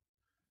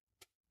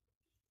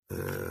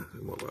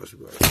 And what else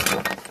we got?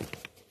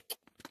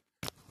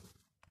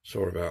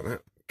 Sorry about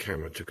that.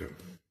 Camera took a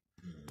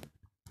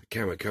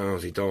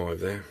kamikaze dive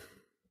there.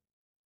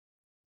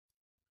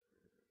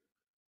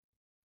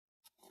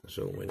 That's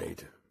all we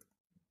need.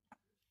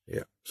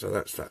 Yeah, so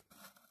that's that.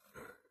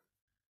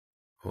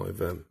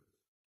 I've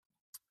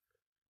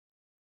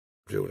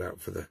drilled out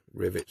for the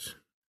rivets,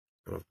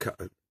 and I've cut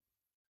a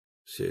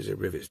series of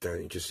rivets down.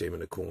 You can just see them in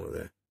the corner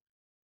there.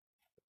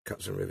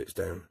 Cut some rivets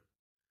down,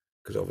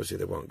 because obviously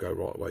they won't go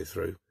right way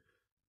through,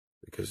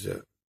 because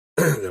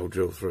they'll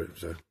drill through.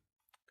 So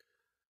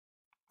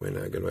we're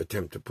now going to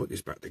attempt to put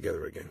this back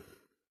together again.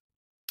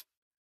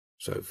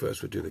 So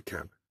first we'll do the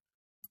cab.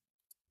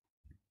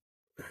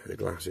 The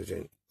glass is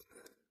in,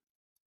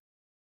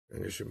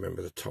 and just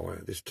remember the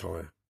tyre. This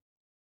tyre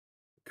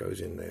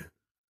goes in there.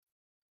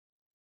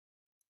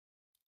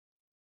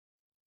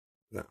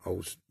 That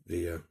holds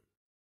the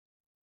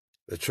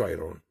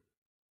trailer on.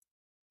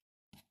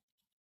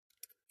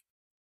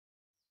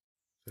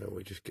 So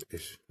we just get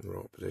this in the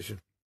right position.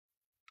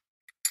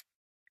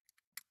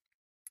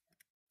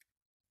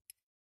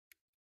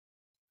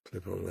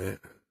 Clip on there,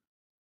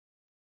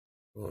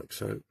 like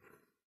so.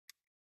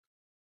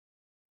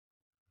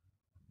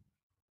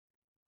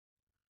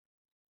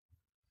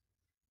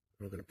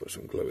 I'm going to put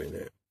some glue in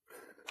there.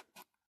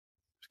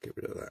 Let's get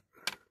rid of that.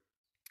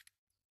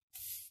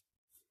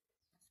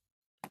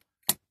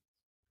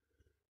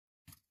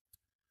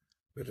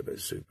 Put a bit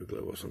of super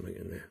glue or something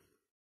in there.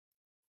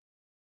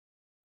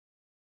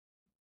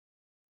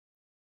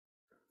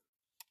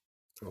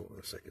 Hold on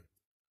a second.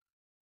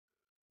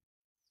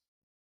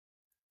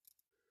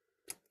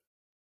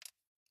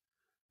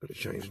 Got to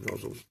change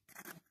nozzles.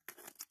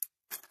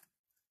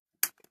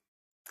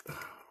 Oh,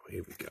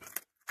 here we go.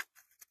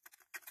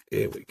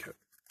 Here we go.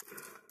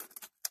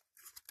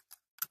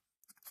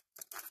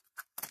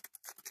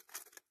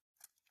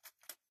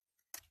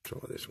 Try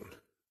this one.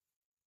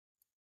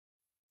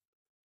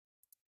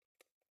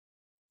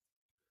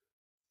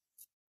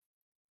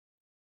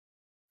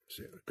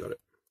 See, I've got it.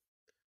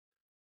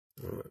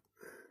 All right.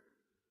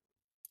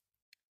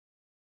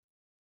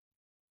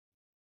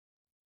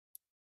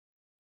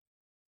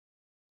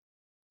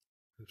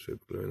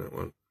 Super glue in that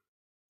one.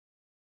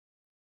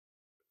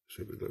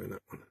 Super glue in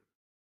that one.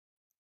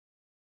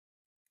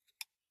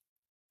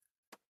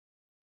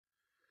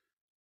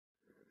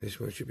 This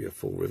one should be a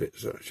full rivet,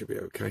 so that should be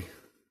okay.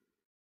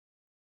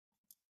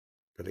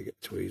 Better get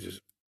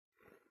tweezers.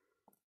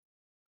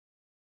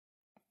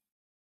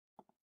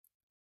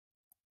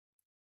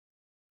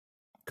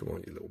 Come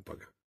on, you little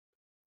bugger.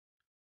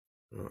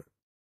 All right.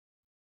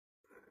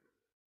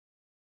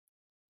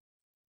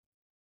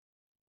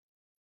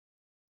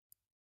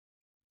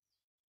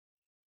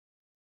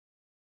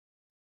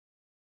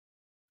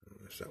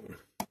 That's that one.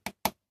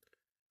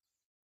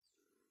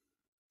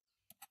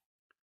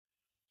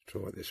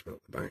 Try this one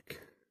at the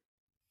back.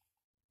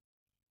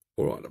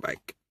 All right at the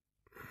back.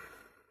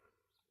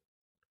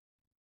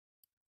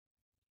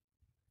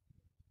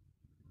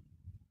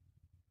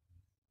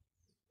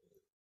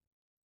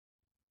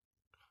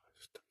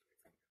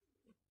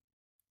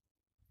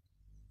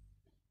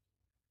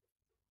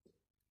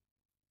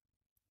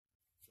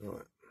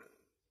 Right.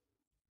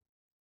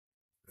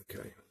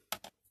 Okay.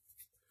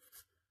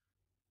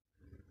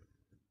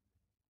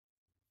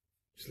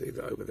 Just leave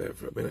that over there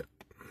for a minute.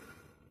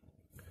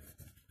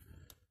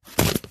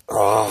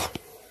 Ah.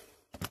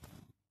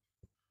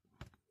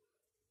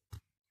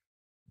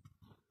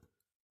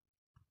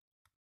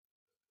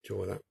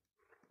 Enjoy that.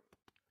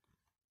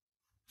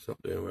 It's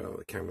not doing well.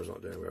 The camera's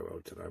not doing very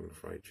well today, I'm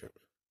afraid, chaps.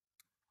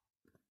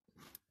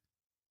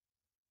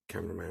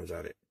 Cameraman's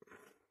at it.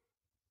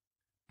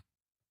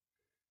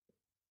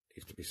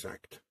 Needs to be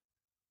sacked.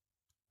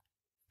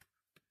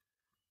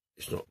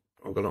 It's not.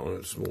 I've got it on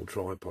a small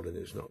tripod and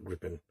it's not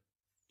gripping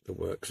the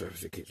work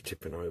surface. It keeps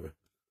tipping over.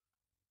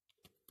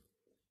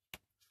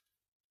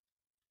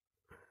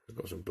 I've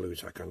got some blue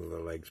tack under the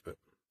legs, but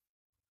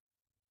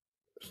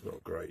it's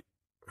not great.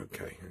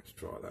 Okay, let's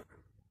try that.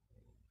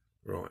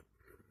 Right.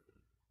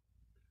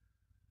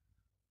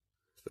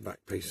 It's the back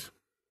piece.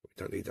 We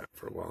don't need that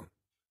for a while.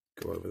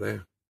 Go over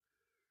there.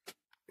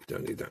 We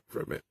don't need that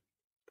for a bit.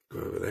 Go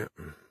over there.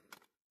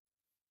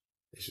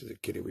 This is the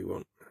kitty we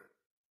want.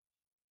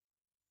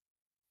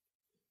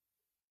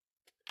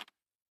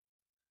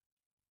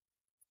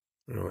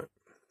 Right.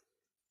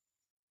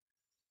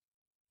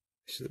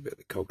 This is the bit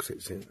the cog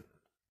sits in.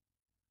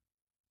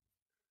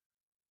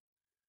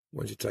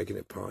 Once you're taking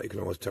it apart, you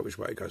can always tell which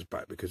way it goes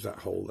back, because that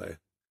hole there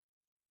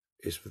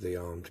is for the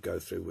arm to go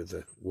through with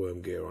the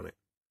worm gear on it.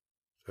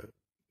 So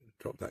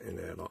drop that in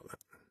there like that.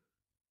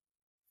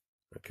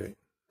 Okay.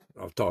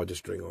 I've tied the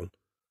string on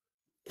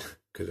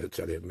because I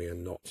tell you, me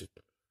and knots is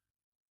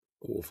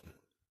awful.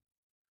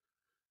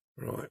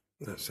 Right,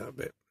 that's that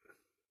bit.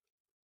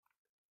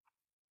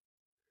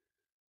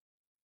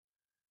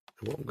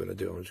 And what I'm going to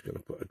do, I'm just going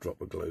to put a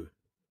drop of glue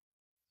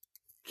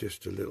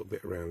just a little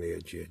bit around the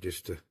edge here,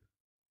 just to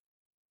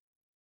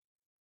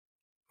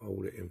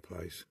hold it in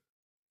place.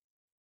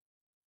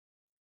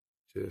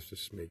 Just a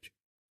smidge.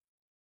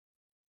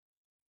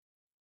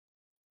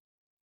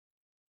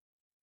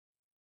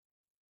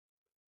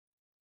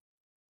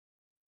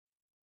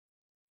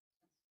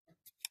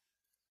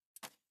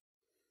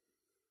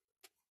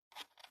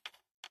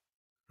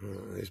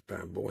 Right, this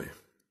bad boy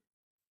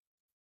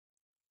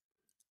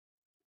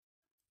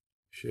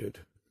should.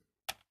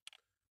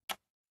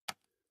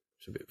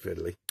 It's a bit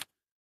fiddly.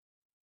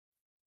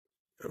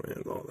 I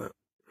mean, like that.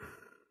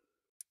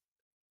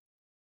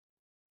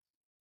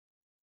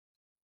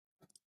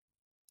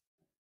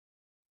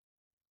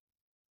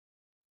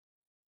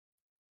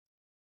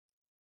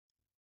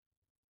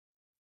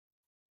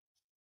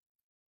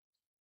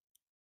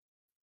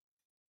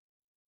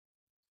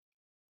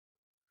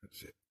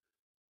 That's it.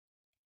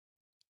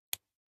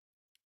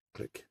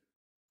 Click.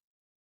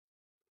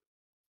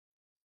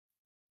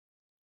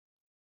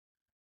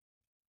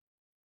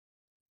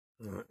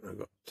 Right, I've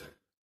got a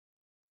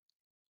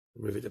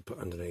rivet to put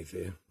underneath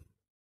here.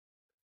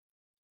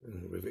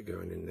 And the rivet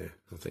going in there.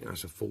 I think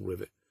that's a full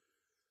rivet.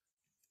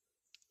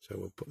 So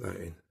we'll put that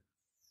in.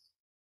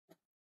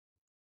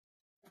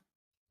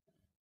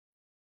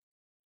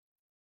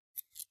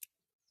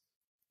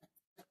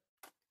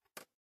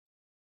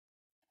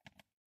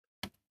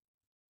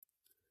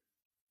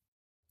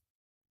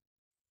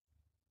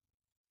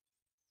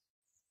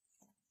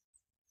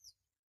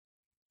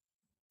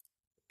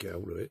 Get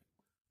hold of it.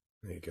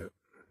 There you go.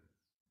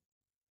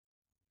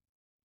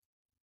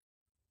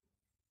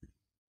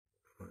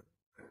 Right.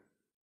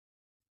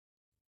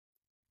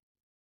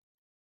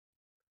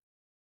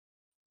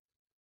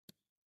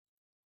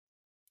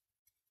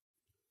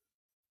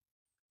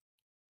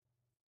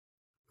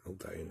 Hold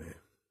that in there.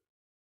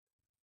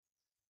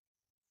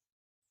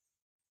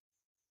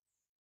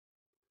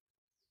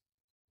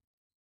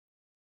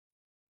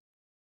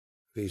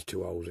 These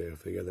two holes here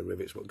for the other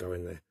rivets what go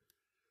in there.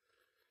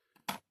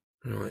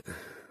 Right.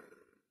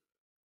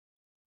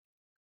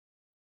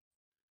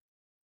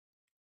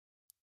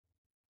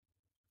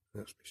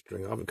 That's my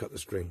string. I haven't cut the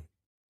string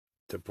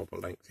to proper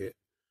length yet.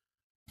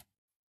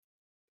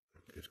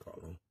 It's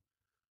quite long.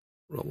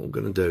 Right, what I'm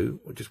going to do,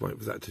 we'll just wait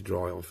for that to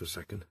dry off a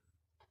second,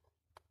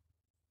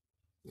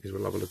 is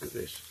we'll have a look at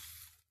this.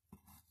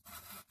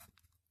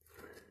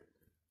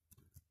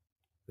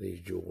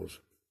 These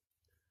jaws.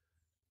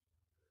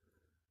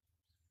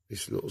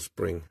 This little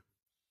spring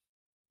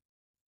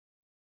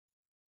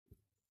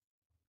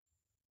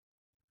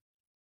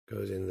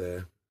goes in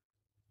there.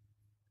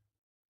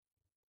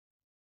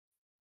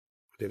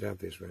 I did have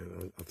this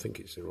round. I think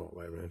it's the right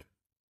way around.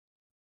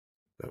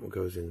 That one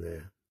goes in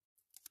there.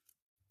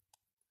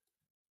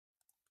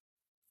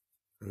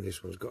 And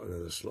this one's got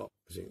another slot,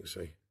 as you can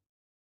see,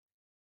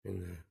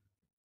 in there.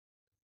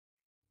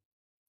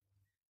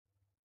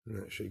 And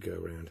that should go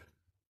around.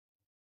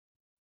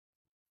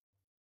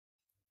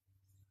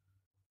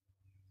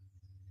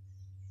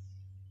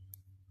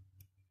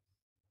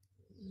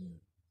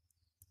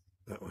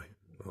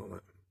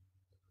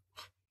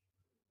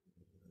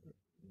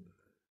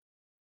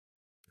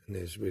 and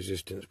there's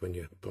resistance when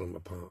you pull them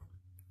apart.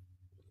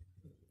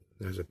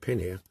 There's a pin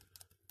here.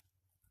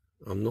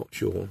 I'm not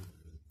sure.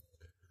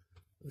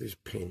 This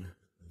pin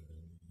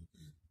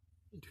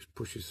just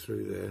pushes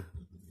through there.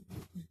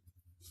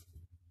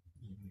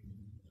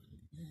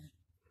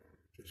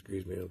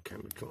 Excuse me on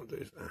camera, trying to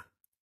do this.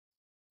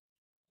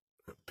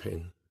 That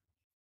pin.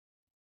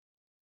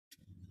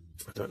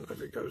 I don't know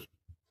if it goes.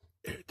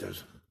 Yeah, it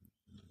does.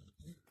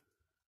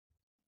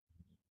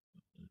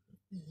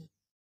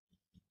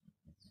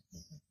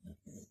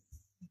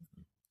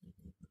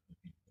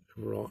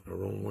 Right, the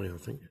wrong way, I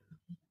think.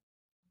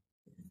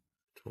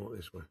 Try it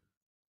this way.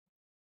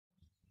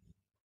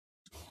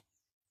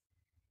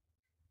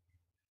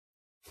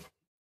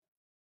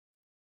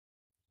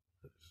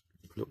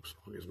 Looks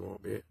like it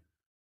might be it.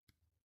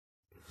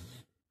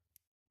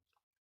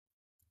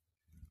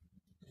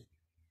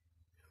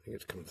 I think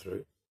it's come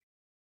through.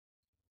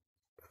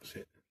 That's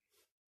it.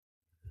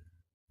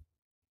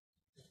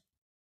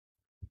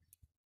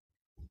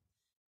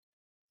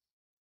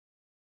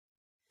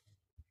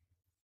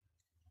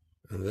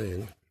 And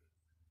then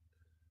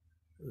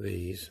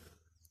these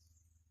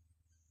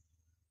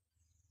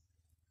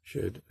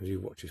should, as you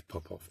watch this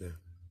pop off now,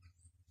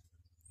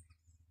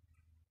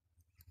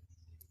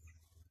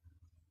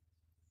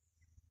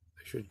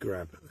 they should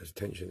grab. There's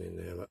tension in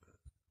there. Look.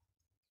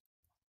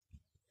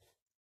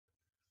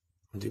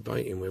 I'm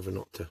debating whether or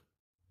not to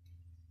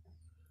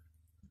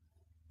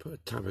put a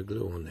tab of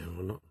glue on there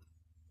or not.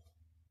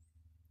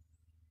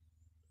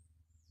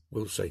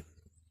 We'll see.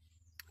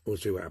 We'll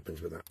see what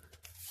happens with that.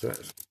 So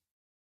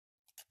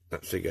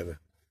that's together.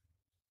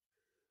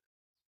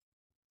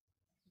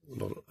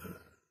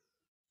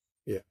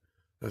 Yeah,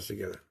 that's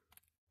together.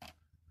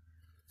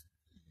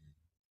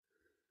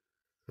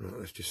 Right,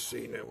 let's just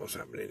see now what's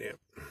happening here.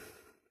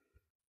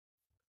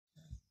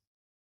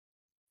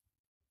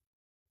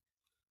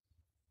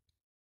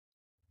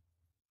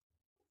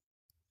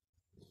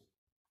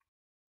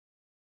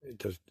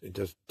 It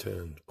does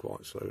turn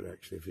quite slowly,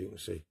 actually, if you can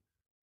see.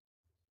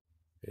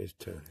 It is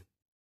turning.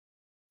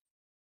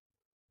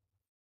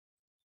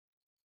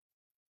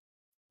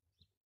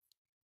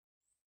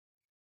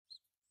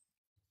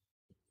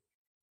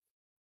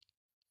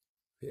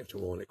 You have to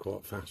wind it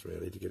quite fast,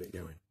 really, to get it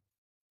going.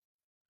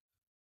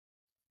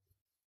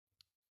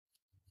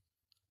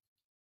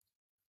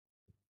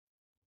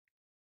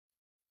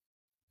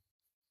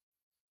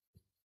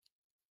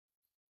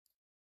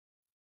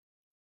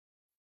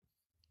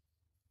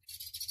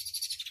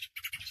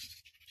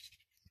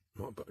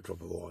 Might put a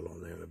drop of oil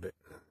on there in a bit.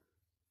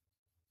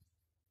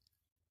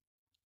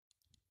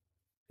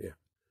 Yeah.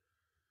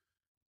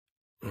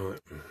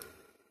 Right.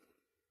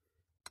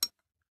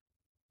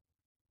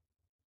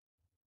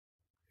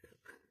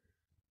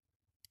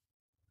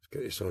 Let's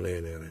get this on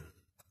here now then.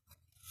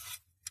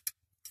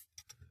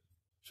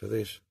 So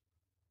this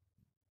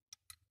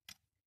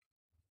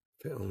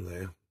fit on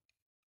there.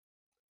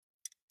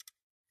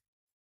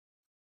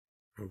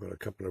 I've got a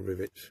couple of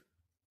rivet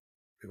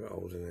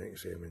holes in there, you can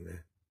see them in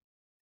there.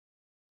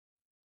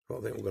 What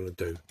I think I'm going to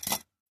do, I'm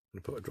going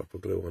to put a drop of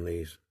glue on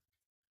these.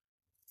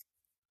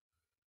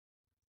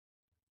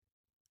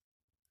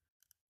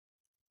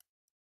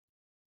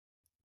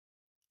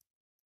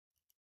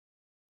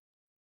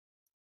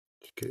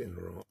 Just get it in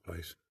the right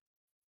place.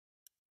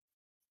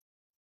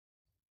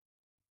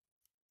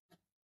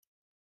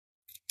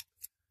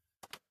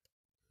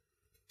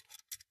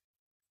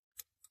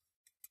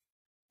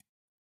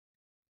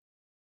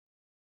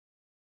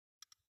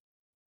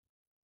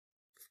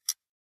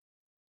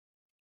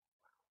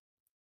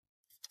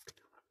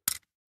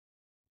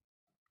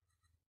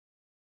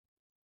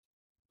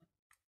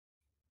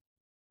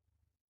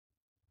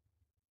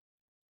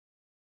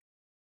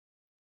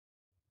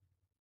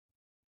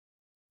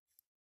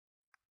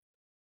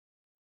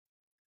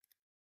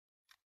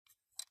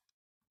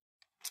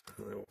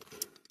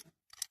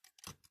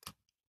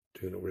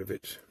 Doing the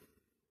rivets.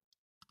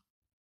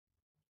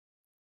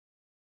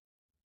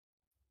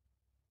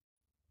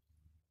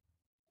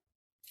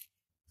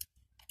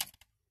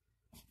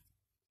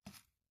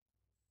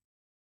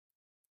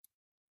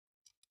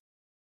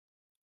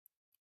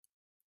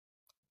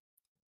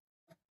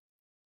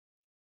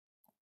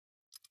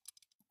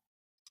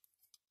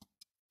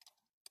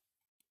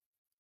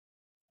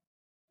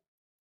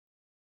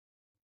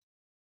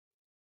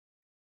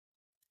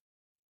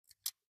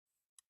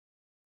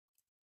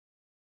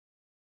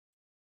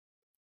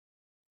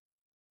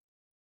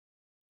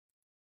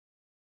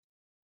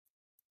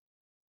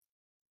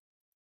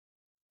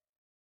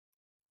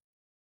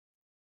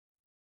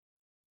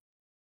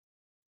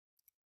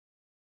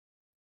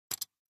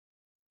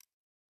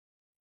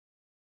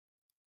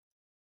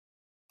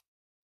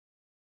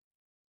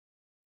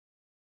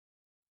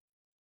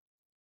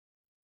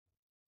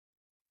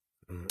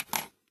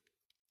 Right.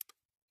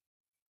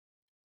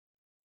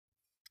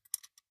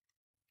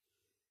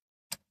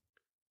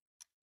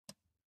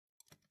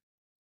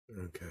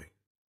 Okay.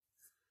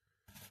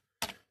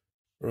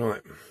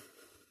 Right.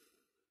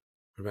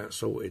 We're about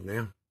sorted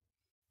now.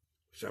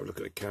 Let's have a look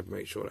at the cab,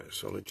 make sure that's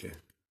solid, yeah.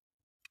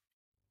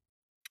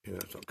 Yeah,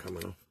 that's not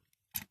coming off.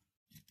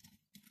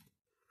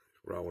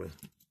 rolling.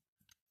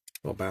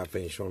 Not a bad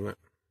finish on that.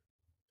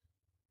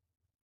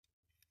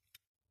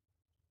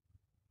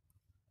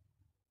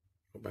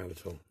 Not bad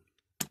at all.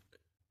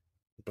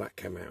 The black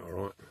came out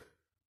alright.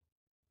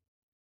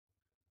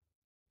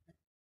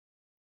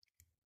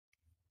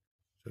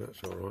 So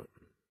that's alright.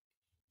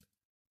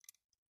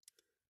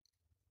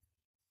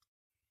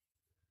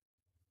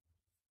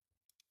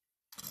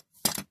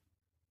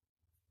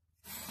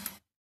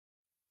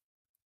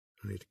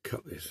 I need to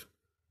cut this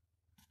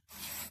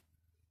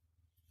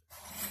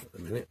at the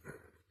minute.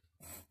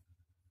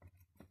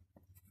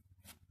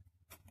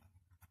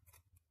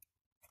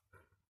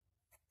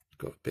 It's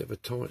got a bit of a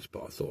tight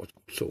spot. I thought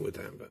I'd sorted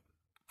that, but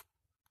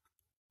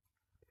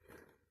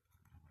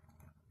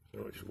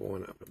so I just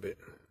wind up a bit.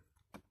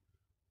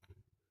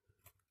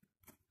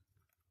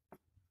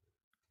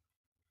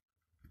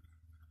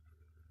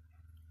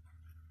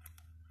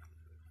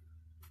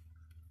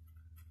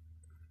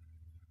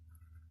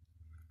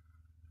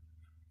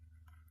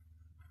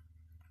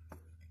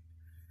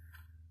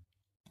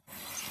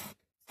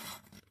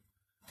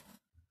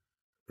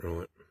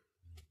 Right.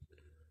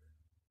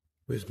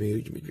 Where's my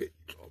huge midget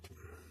top?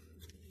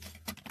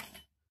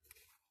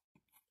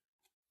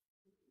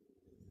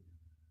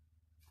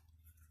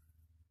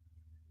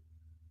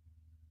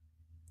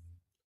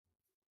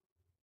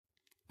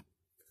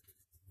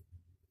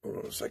 Hold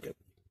on a second.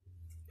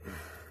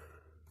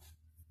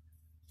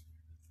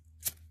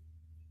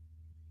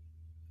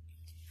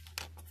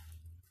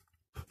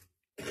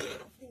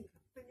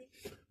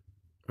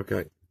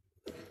 Okay.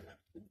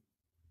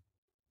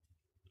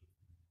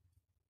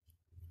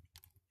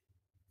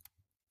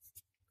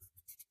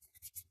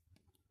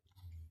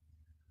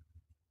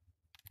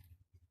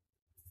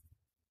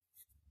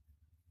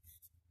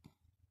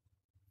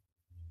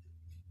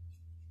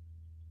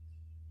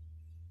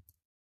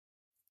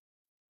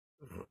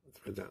 Right,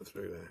 thread that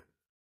through there.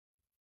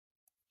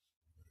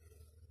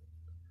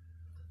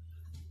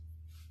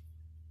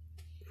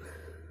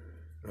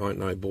 I ain't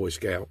no Boy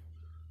Scout,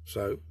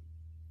 so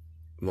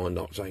my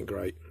knots ain't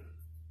great.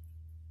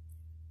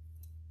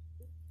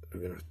 We're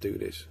going to have to do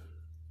this.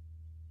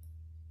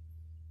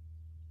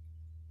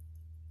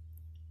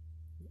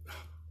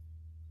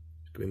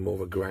 It's going to be more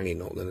of a granny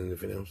knot than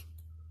anything else.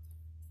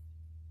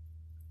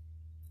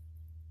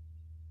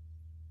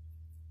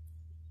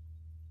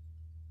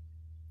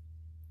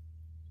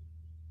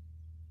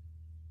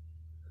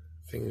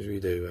 Things we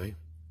do, eh?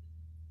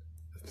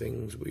 The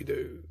things we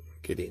do.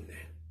 Get in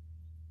there.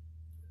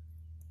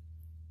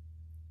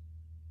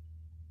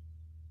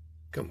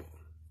 Come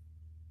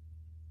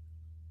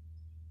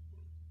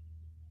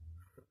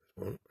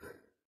on. One.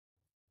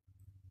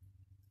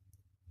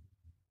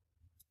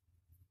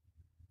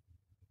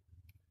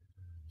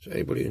 So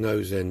anybody who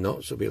knows their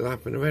knots will be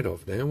laughing their head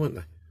off now, won't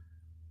they?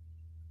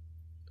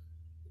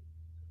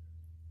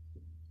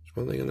 It's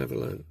one thing I never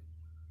learned.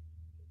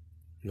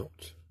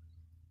 Knots.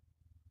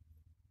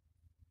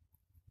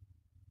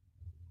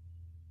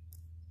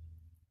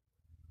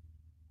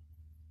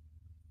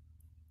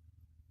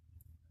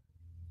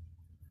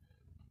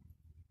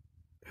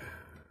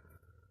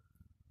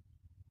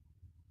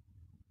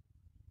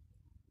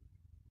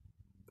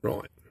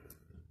 Right.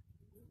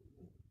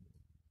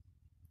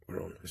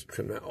 We're on. Let's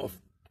trim that off.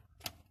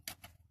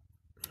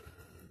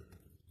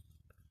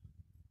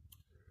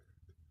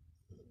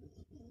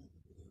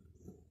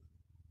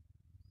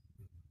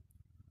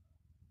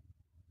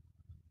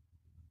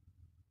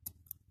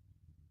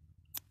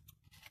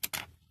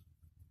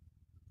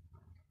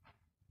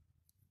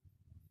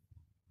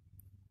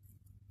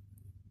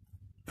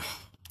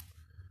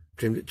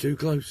 Trimmed it too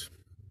close.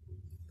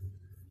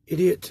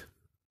 Idiot.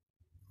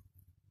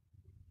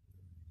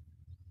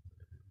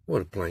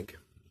 What a plank.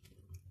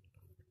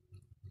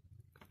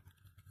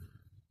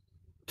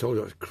 Told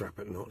you I was crap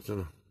at knots,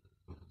 didn't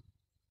I?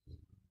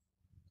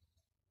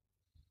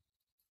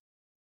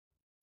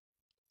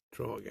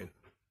 Try again.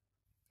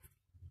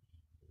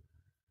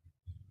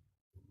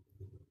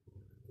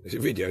 This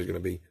video is going to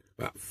be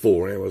about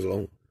 4 hours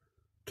long.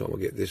 Time I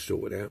get this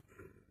sorted out.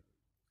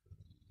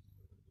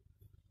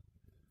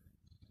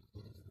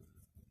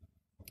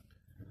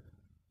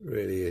 It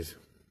really is.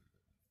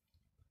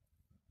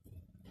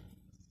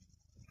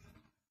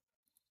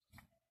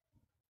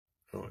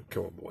 Right,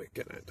 come on, boy,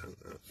 get that done.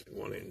 That's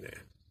one in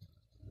there.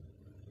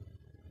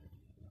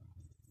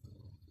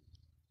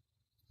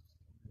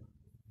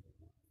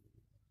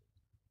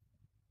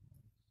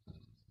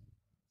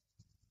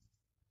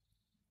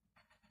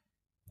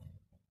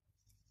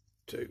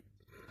 Two.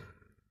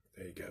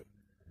 There you go.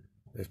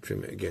 Let's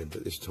trim it again,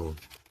 but this time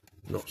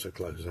not so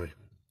close, eh?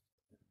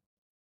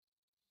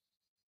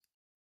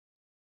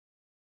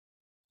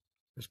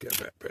 Let's get a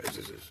better pair of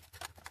scissors.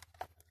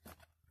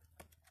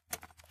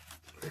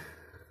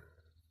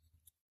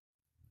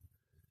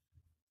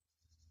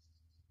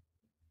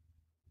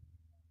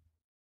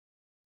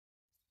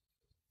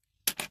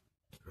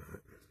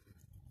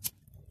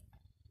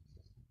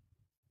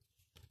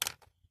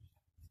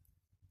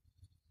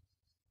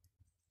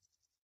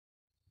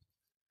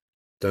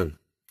 Done.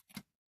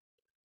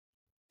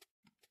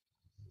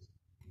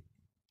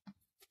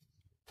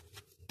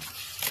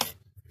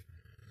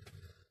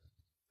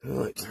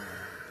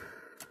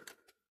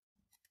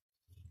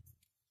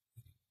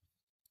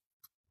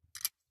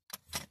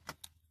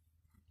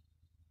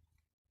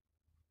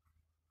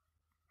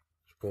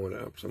 Point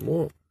it up some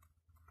more.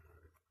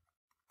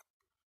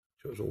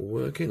 So it's all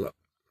working. Look.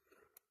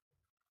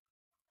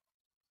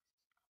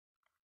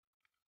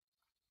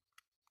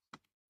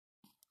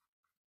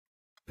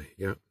 There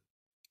you go.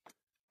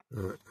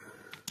 All right.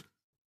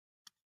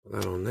 Put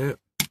that on there.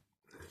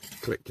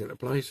 Clicked into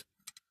place.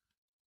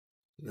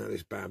 Now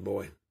this bad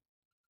boy.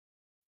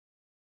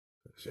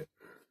 That's it.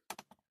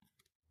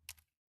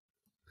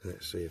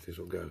 Let's see if this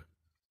will go.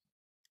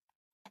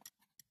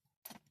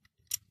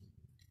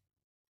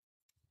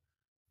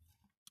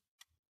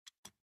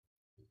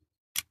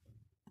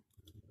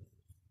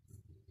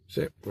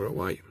 That's it. We're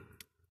away.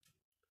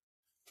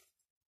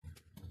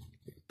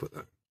 You can put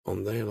that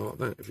on there like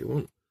that if you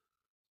want.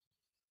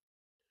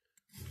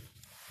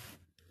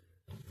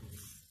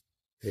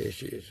 Here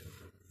she is.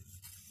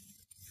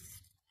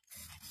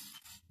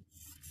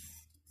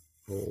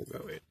 All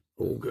going.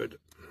 All good.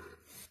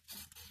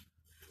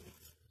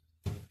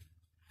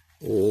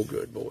 All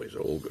good, boys.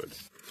 All good.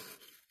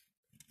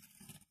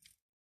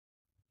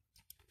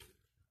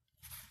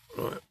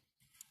 Right.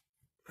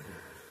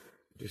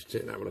 Just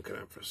sit and have a look at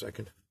that for a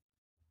second.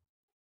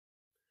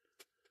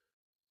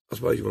 I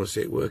suppose you want to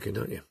see it working,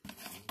 don't you?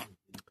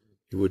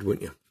 You would,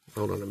 wouldn't you?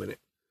 Hold on a minute.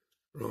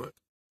 Right.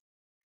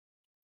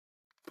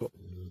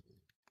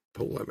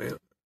 Pull them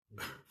out.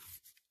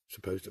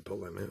 Supposed to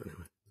pull them out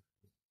anyway.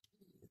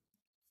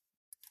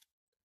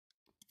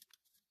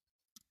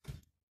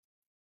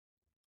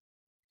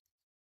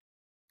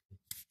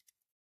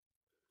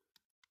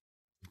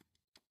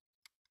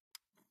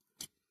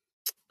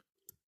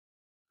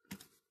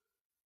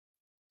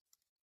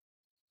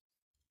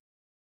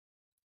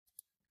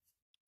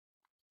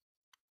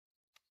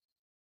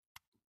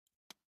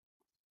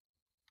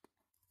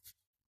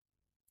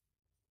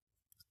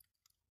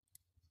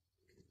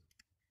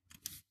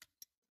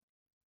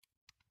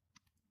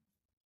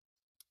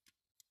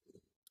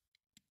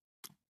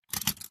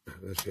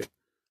 That's it.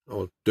 I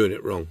was doing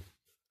it wrong.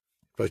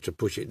 Supposed to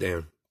push it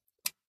down.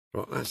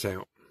 Right, that's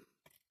out.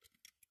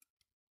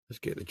 Let's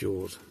get the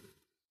jaws.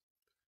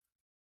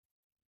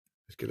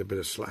 Let's get a bit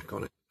of slack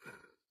on it.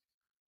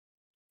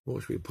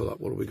 What should we pull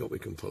up? What have we got we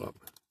can pull up?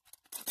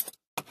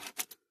 I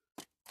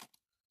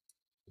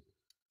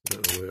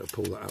don't know where to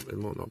pull that up. It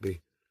might not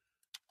be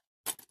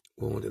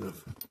wide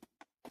enough.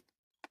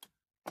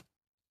 I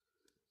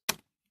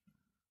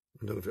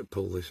don't know if it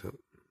pulled this up.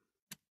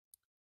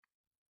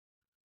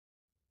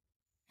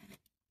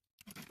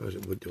 I suppose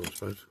it would do, I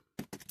suppose.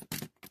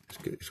 Let's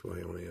get this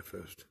way on here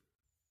first.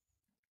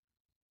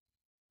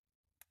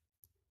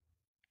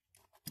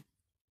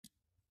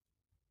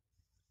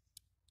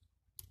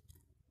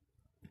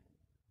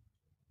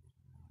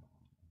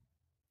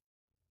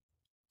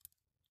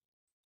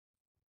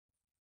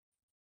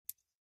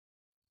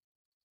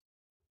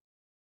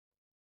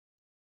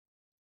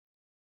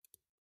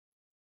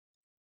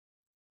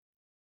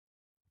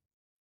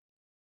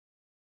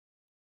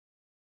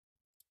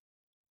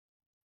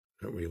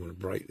 I don't really want to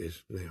break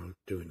this now I'm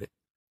doing it.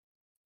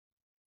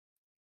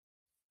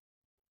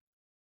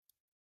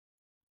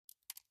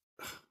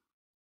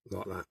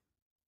 Like that.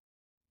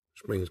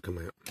 Springs come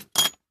out.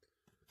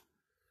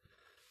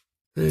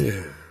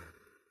 There.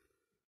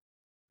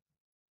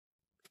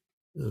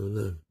 Oh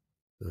no.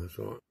 That's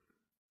right.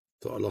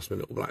 Thought I lost my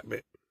little black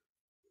bit.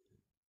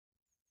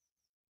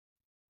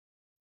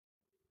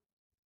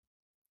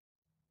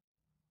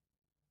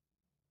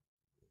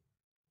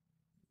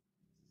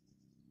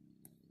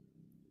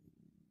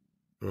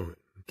 Right,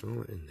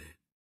 throw it in there.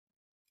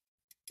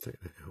 Take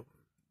that out.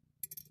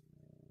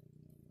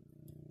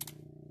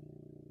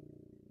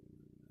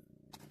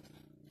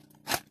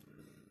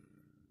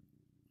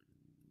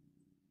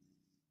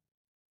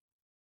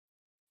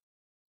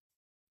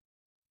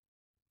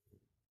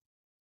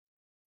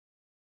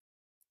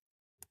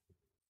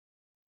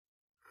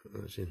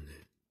 That's in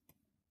there.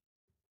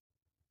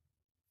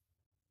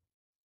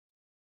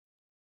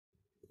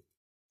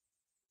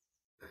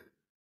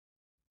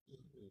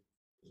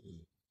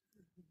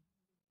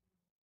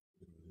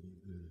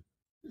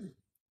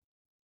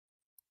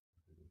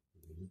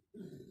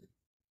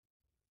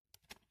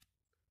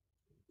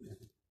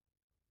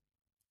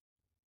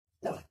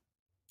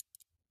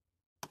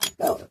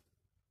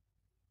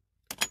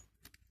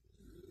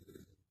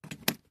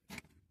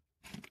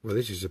 Well,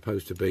 this is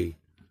supposed to be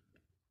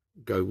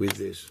go with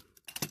this,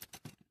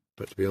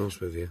 but to be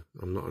honest with you,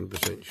 I'm not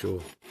 100%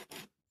 sure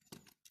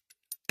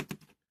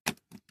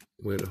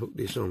where to hook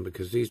this on,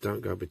 because these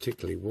don't go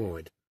particularly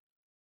wide.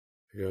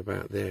 They go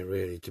about there,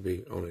 really, to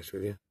be honest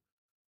with you.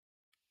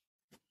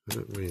 I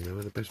don't really know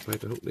where the best way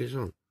to hook this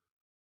on.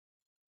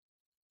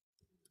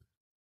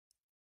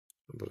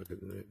 But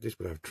this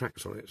would have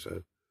tracks on it,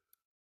 so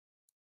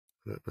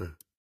I don't know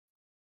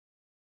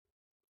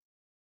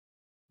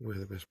where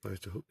the best place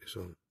to hook this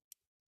on.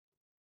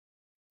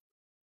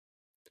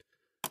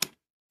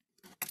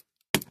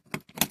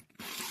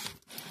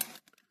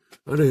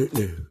 I don't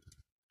know.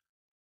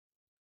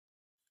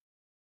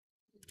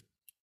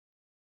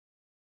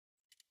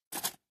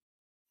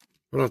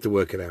 We'll have to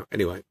work it out.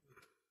 Anyway,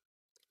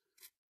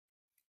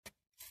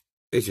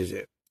 this is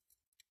it.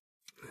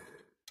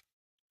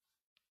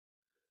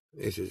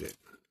 This is it.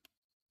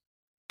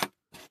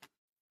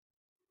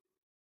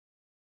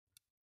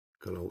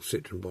 Got an old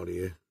citron body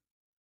here.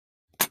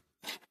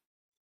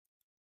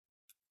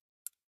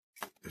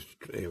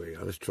 Here we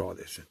go. Let's try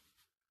this.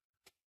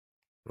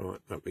 Right,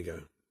 up we go.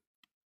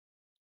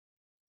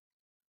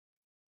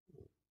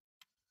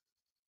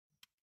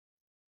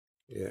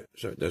 Yeah,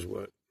 so it does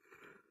work.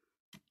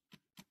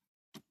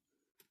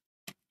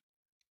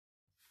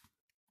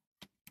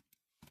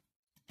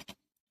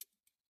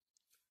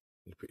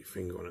 You put your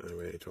finger on it and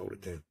really hold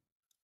it down.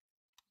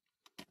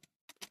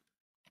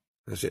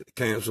 That's it. The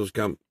council's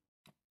come,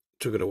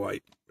 took it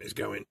away. It's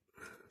going.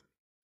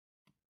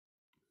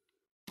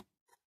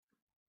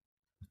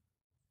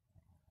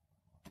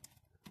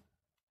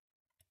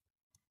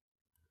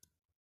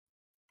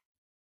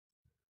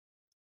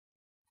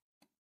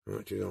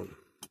 Right, it's on.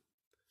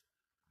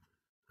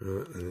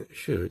 Right, and it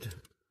should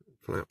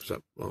flaps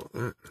up like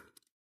that.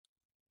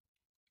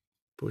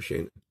 Push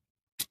in.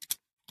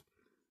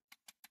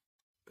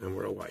 And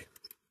we're away.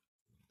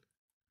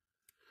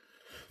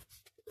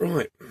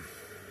 Right,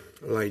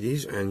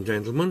 ladies and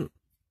gentlemen,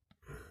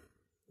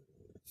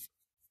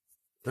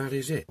 that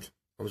is it.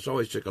 I'm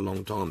sorry it took a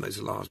long time, that's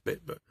the last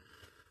bit, but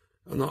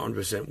I'm not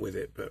 100% with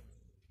it, but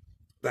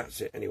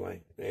that's it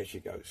anyway. There she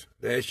goes.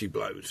 There she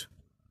blows.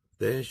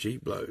 There she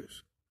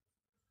blows.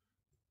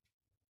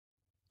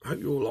 I hope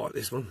you all like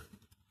this one.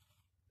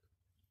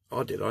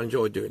 I did. I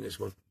enjoyed doing this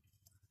one.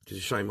 It's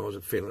a shame I was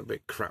feeling a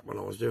bit crap when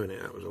I was doing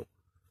it, that was all.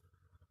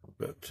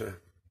 But,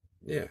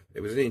 yeah, it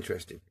was an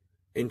interesting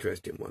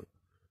one,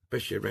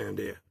 especially around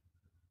here.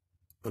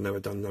 I've never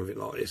done nothing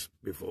like this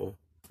before,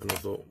 and I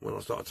thought, when I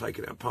started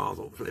taking it apart, I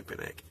thought, flipping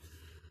heck,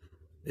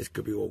 this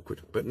could be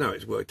awkward. But no,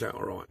 it's worked out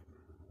all right.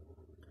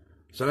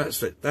 So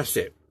that's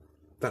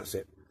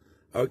it.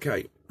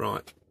 Okay,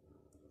 right.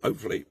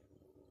 Hopefully,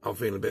 I'll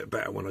feel a bit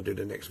better when I do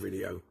the next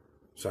video.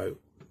 So,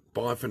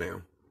 bye for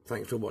now.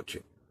 Thanks for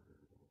watching.